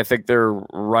 9. I think they're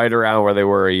right around where they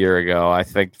were a year ago. I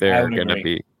think they're going to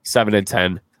be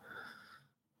 7-10.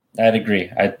 I'd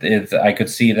agree. I could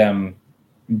see them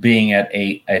being at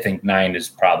 8. I think 9 is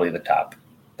probably the top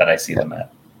that I see them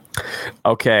at.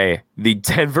 Okay. The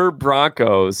Denver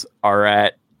Broncos are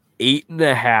at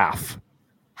 8.5.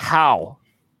 How?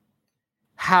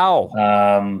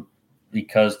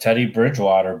 Because Teddy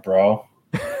Bridgewater, bro.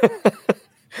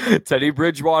 Teddy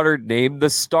Bridgewater named the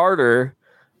starter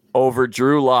over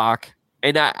Drew Lock.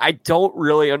 And I don't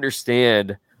really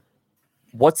understand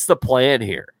what's the plan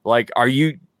here. Like, are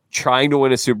you trying to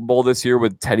win a Super Bowl this year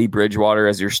with Teddy Bridgewater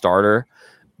as your starter?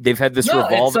 They've had this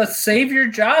it's a save your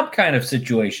job kind of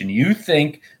situation. You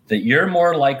think that you're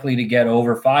more likely to get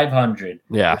over 500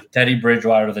 with Teddy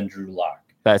Bridgewater than Drew Lock.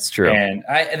 That's true. And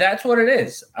that's what it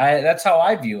is. That's how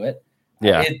I view it.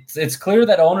 Yeah. It's clear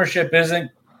that ownership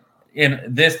isn't, in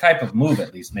this type of move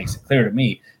at least, makes it clear to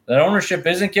me that ownership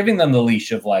isn't giving them the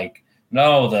leash of like,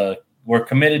 no, we're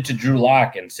committed to Drew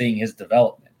Lock and seeing his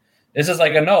development. This is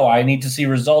like I need to see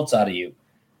results out of you.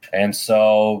 And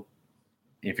so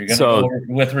if you're going to go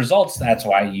with results, that's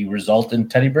why you result in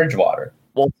Teddy Bridgewater.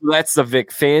 Well, that's the Vic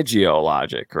Fangio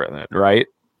logic, right?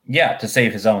 Yeah, to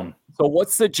save his own. So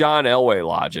what's the John Elway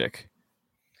logic?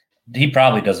 He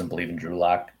probably doesn't believe in Drew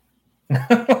Lock.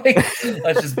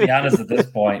 Let's just be honest at this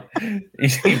point.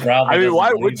 He probably. I mean,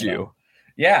 why would you?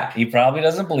 Yeah, he probably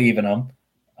doesn't believe in him.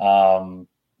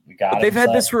 They've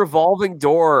had this revolving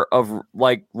door of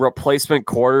like replacement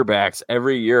quarterbacks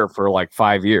every year for like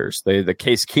 5 years. The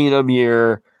Case Keenum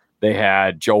year, they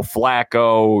had Joe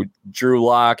Flacco, Drew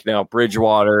Lock, now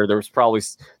Bridgewater.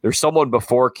 There's someone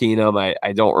before Keenum.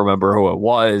 I don't remember who it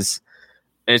was.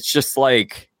 It's just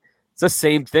like it's the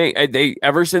same thing.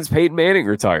 Ever since Peyton Manning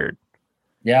retired.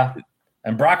 Yeah,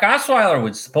 and Brock Osweiler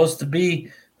was supposed to be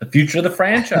the future of the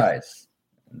franchise.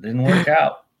 It didn't work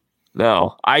out.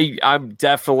 No, I'm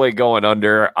definitely going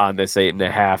under on this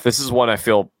 8.5. This is one I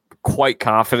feel quite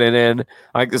confident in.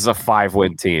 I think this is a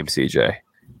 5-win team, CJ.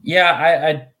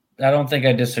 Yeah, I don't think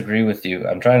I disagree with you.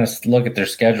 I'm trying to look at their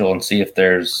schedule and see if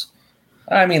there's –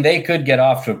 I mean, they could get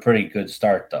off to a pretty good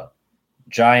start, though.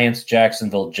 Giants,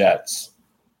 Jacksonville, Jets.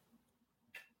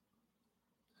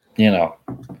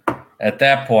 At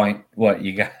that point,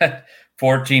 you got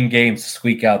 14 games to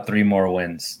squeak out 3 more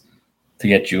wins to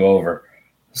get you over.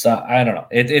 So I don't know.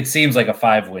 It seems like a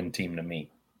 5-win team to me.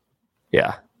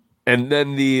 Yeah. And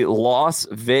then the Las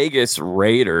Vegas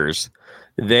Raiders,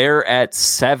 they're at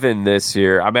 7 this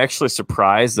year. I'm actually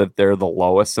surprised that they're the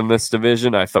lowest in this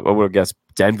division. I would have guessed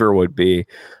Denver would be.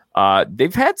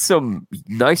 They've had some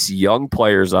nice young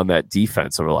players on that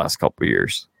defense over the last couple of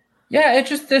years. Yeah,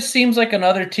 this seems like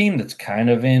another team that's kind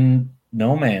of in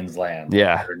no man's land.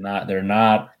 Yeah. They're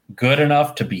not good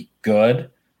enough to be good,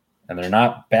 and they're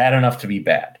not bad enough to be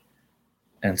bad.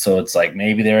 And so it's like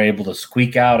maybe they're able to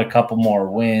squeak out a couple more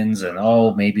wins, and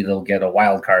maybe they'll get a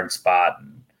wild card spot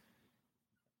and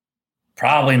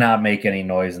probably not make any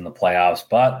noise in the playoffs,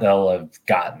 but they'll have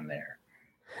gotten there.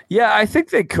 Yeah, I think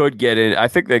they could get in. I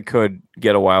think they could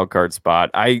get a wild card spot.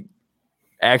 I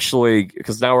actually,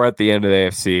 because now we're at the end of the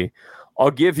AFC,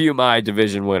 I'll give you my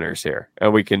division winners here,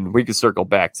 and we can circle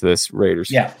back to this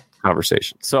Raiders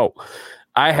conversation. So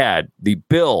I had the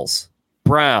Bills,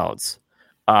 Browns,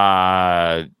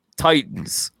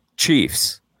 Titans,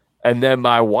 Chiefs, and then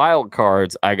my wild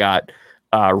cards, I got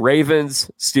Ravens,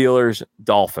 Steelers,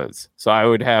 Dolphins. So I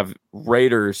would have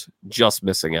Raiders just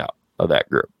missing out of that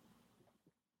group.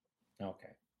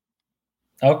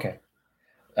 Okay.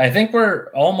 I think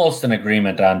we're almost in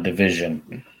agreement on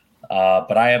division.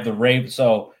 But I have the Ravens.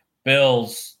 So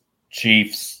Bills,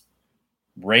 Chiefs,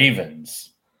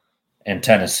 Ravens, and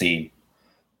Tennessee.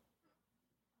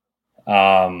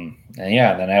 And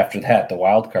then after that, the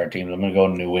wild card teams. I'm going to go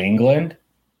New England.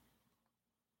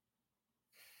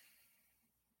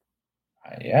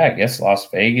 I guess Las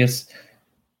Vegas.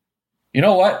 You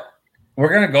know what?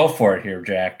 We're going to go for it here,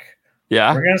 Jack.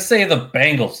 Yeah. We're going to say the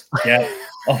Bengals get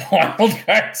a wild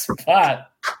card spot.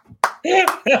 So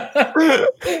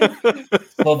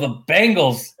the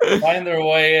Bengals find their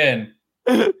way in.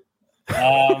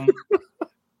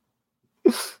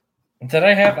 Did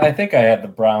I have? I think I had the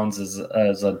Browns as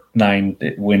a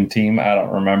 9-win team. I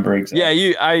don't remember exactly.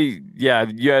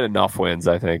 You had enough wins,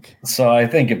 I think. So I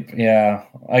think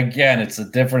again, it's the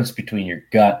difference between your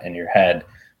gut and your head.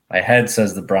 My head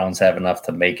says the Browns have enough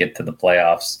to make it to the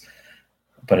playoffs,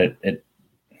 but it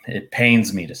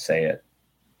pains me to say it.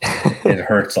 It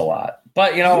hurts a lot.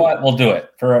 But you know what? We'll do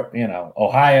it. For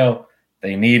Ohio,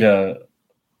 they need a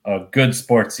good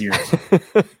sports year.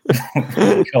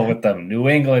 Go with them. New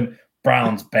England,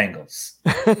 Browns, Bengals.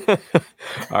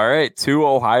 All right, 2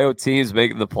 Ohio teams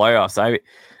making the playoffs.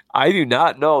 I do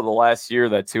not know the last year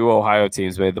that 2 Ohio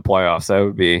teams made the playoffs. That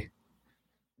would be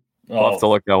I'll have to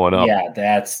look that one up. Yeah,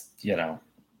 that's not,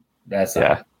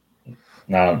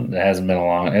 no, it hasn't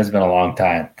been it's been a long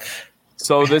time.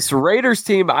 So this Raiders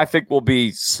team, I think, will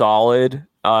be solid.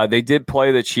 They did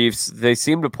play the Chiefs. They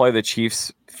seem to play the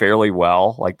Chiefs fairly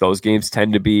well. Like those games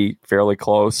tend to be fairly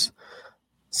close.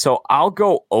 So I'll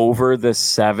go over the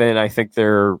 7. I think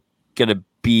they're going to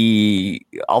be,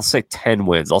 I'll say 10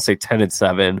 wins. I'll say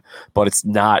 10-7, but it's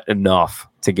not enough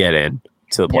to get in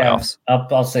to the playoffs. Yeah,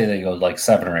 I'll say they go like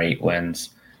 7 or 8 wins.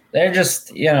 They're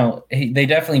just, they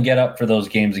definitely get up for those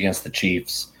games against the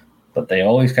Chiefs, but they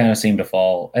always kind of seem to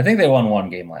fall. I think they won 1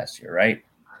 game last year, right?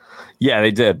 Yeah,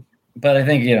 they did. But I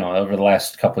think, over the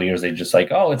last couple of years, they just like,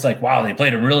 it's like, wow, they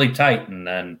played them really tight and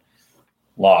then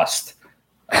lost.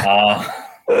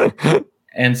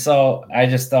 And so I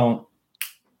just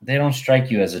they don't strike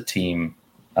you as a team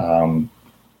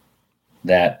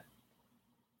that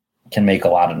can make a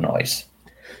lot of noise.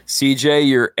 CJ,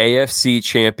 your AFC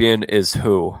champion is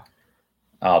who?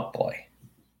 Oh, boy.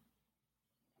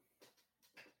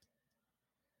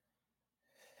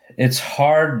 It's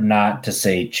hard not to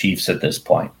say Chiefs at this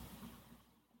point.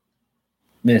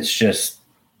 It's just,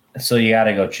 so you got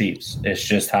to go Chiefs. It's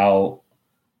just how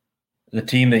the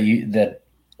team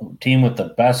team with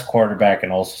the best quarterback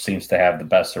and also seems to have the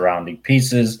best surrounding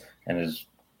pieces and has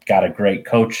got a great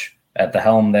coach at the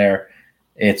helm there.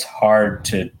 It's hard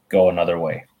to go another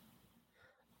way.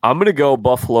 I'm going to go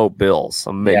Buffalo Bills.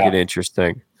 I'm making it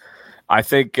interesting. I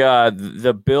think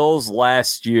the Bills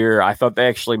last year, I thought they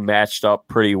actually matched up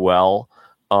pretty well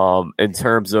in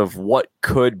terms of what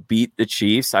could beat the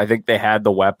Chiefs. I think they had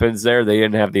the weapons there. They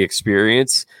didn't have the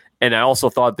experience. And I also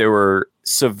thought they were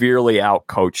severely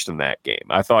outcoached in that game.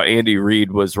 I thought Andy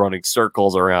Reid was running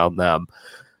circles around them.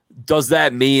 Does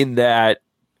that mean that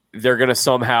they're going to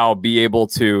somehow be able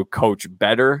to coach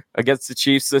better against the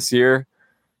Chiefs this year?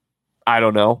 I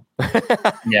don't know.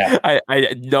 Yeah.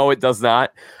 I know it does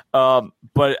not.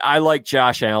 But I like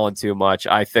Josh Allen too much.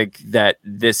 I think that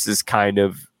this is kind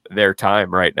of their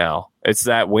time right now. It's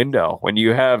that window when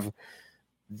you have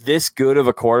this good of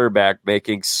a quarterback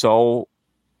making so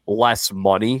less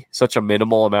money, such a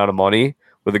minimal amount of money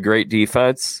with a great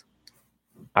defense.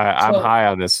 I'm high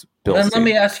on this Bills Then team. let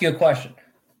me ask you a question.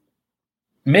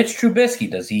 Mitch Trubisky,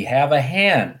 does he have a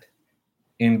hand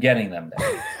in getting them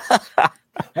there?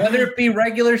 Whether it be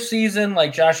regular season,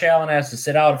 like Josh Allen has to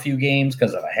sit out a few games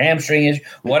because of a hamstring issue,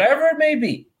 whatever it may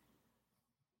be,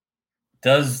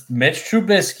 does Mitch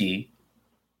Trubisky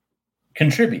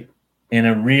contribute in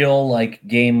a real, like,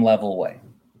 game level way?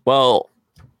 Well,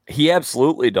 he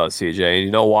absolutely does, CJ. And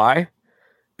you know why?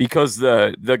 Because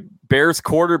the Bears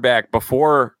quarterback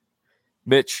before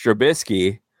Mitch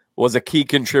Trubisky was a key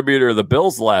contributor to the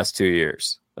Bills the last 2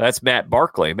 years. That's Matt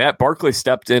Barkley. Matt Barkley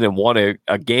stepped in and won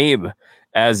a game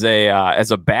as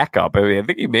a backup. I mean, I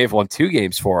think he may have won 2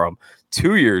 games for him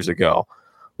 2 years ago.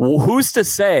 Well, who's to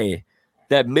say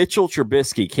that Mitchell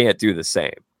Trubisky can't do the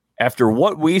same? After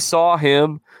what we saw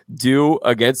him do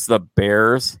against the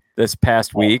Bears this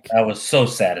past week. That was so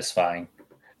satisfying.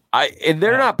 And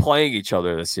they're not playing each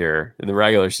other this year in the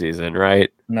regular season, right?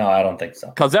 No, I don't think so.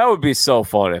 Because that would be so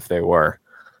fun if they were.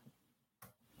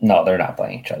 No, they're not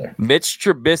playing each other. Mitch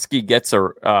Trubisky gets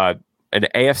an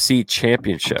AFC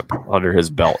championship under his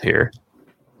belt here.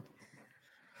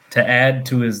 To add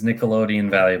to his Nickelodeon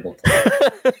valuable time.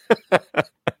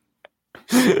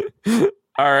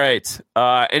 All right.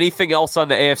 Anything else on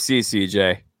the AFC,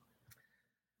 CJ?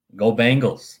 Go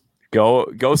Bengals. Go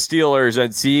Steelers,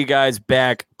 and see you guys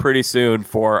back pretty soon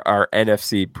for our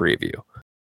NFC preview.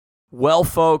 Well,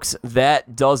 folks,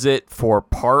 that does it for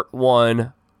part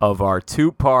 1 of our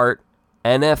 2-part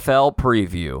NFL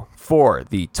preview for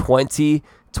the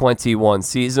 2021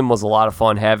 season. It was a lot of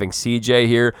fun having CJ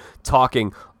here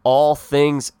talking all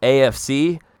things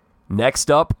AFC. Next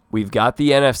up, we've got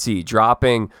the NFC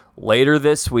dropping later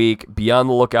this week. Be on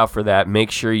the lookout for that.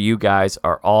 Make sure you guys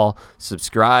are all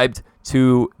subscribed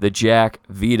to the Jack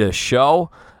Vita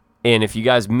Show. And if you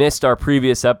guys missed our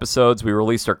previous episodes, we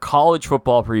released our college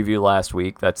football preview last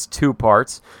week. That's 2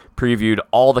 parts. Previewed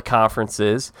all the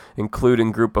conferences,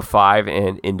 including Group of 5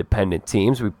 and independent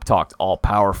teams. We talked all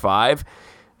Power 5.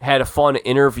 Had a fun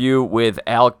interview with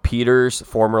Alec Peters,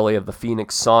 formerly of the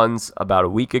Phoenix Suns, about a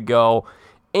week ago.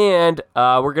 And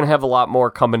we're going to have a lot more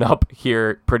coming up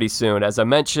here pretty soon. As I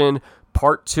mentioned,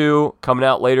 part 2 coming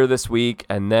out later this week.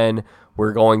 And then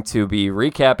we're going to be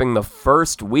recapping the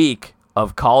first week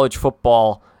of college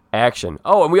football action.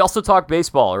 Oh, and we also talked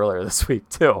baseball earlier this week,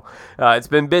 too. It's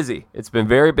been busy. It's been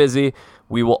very busy.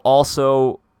 We will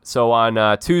also... So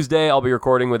on Tuesday, I'll be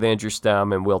recording with Andrew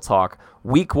Stem, and we'll talk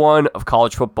week 1 of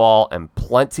college football and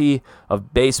plenty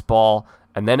of baseball.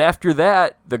 And then after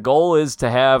that, the goal is to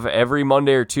have every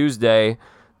Monday or Tuesday,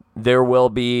 there will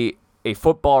be a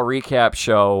football recap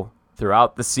show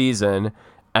throughout the season.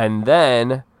 And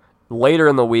then later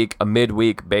in the week, a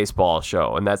midweek baseball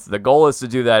show. And that's the goal, is to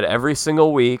do that every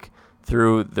single week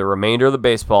through the remainder of the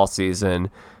baseball season.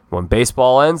 When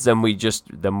baseball ends, maybe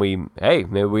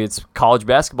it's college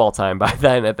basketball time by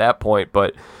then at that point.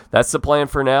 But that's the plan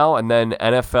for now. And then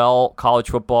NFL college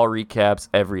football recaps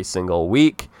every single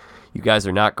week. You guys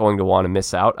are not going to want to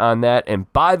miss out on that.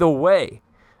 And by the way,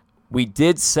 we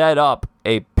did set up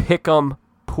a pick'em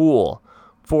pool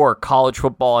for college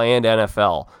football and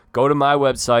NFL. Go to my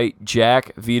website,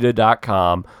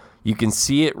 jackvita.com. You can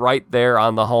see it right there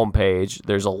on the homepage.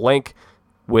 There's a link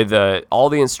with all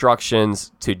the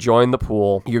instructions to join the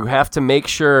pool. You have to make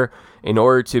sure, in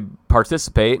order to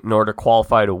participate, in order to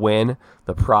qualify to win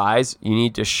the prize, you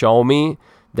need to show me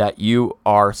that you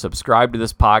are subscribed to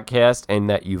this podcast and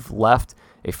that you've left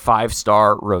a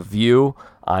 5-star review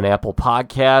on Apple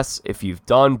Podcasts. If you've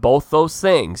done both those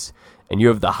things and you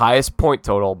have the highest point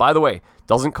total, by the way,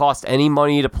 doesn't cost any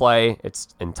money to play.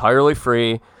 It's entirely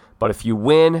free. But if you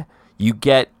win, you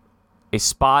get a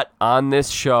spot on this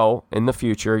show in the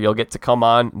future. You'll get to come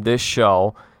on this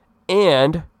show.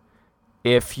 And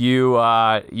if you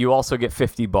also get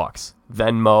 $50,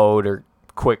 Venmo or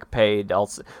Quick Pay,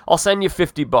 I'll send you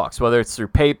 $50, whether it's through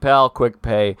PayPal, Quick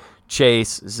Pay,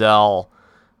 Chase, Zelle,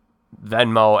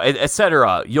 Venmo,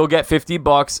 etc. You'll get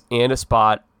 $50 and a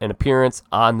spot, an appearance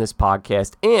on this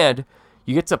podcast, and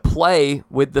you get to play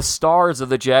with the stars of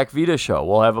the Jack Vita Show.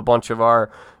 We'll have a bunch of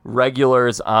our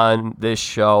regulars on this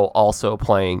show also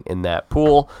playing in that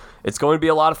pool. It's going to be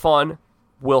a lot of fun.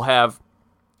 We'll have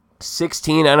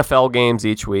 16 NFL games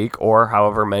each week, or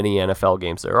however many NFL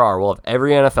games there are. We'll have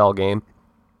every NFL game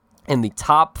and the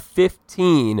top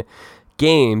 15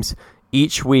 games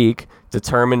each week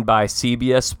determined by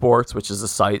CBS Sports, which is the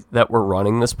site that we're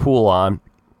running this pool on.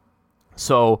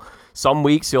 So some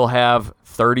weeks you'll have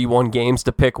 31 games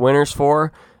to pick winners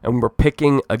for, and we're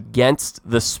picking against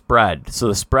the spread. So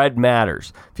the spread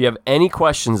matters. If you have any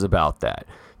questions about that,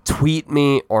 tweet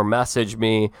me or message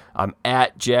me. I'm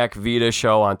at Jack Vita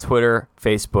Show on Twitter,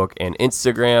 Facebook, and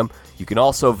Instagram. You can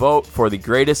also vote for the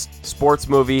greatest sports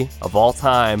movie of all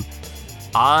time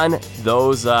on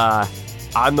those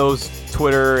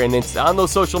Twitter and on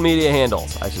those social media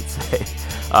handles, I should say,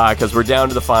 because we're down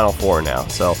to the final 4 now.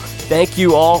 So thank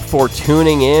you all for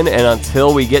tuning in, and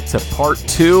until we get to part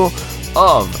 2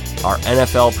 of our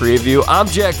NFL preview, I'm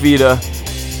Jack Vita.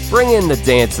 Bring in the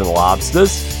dancing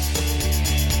lobsters.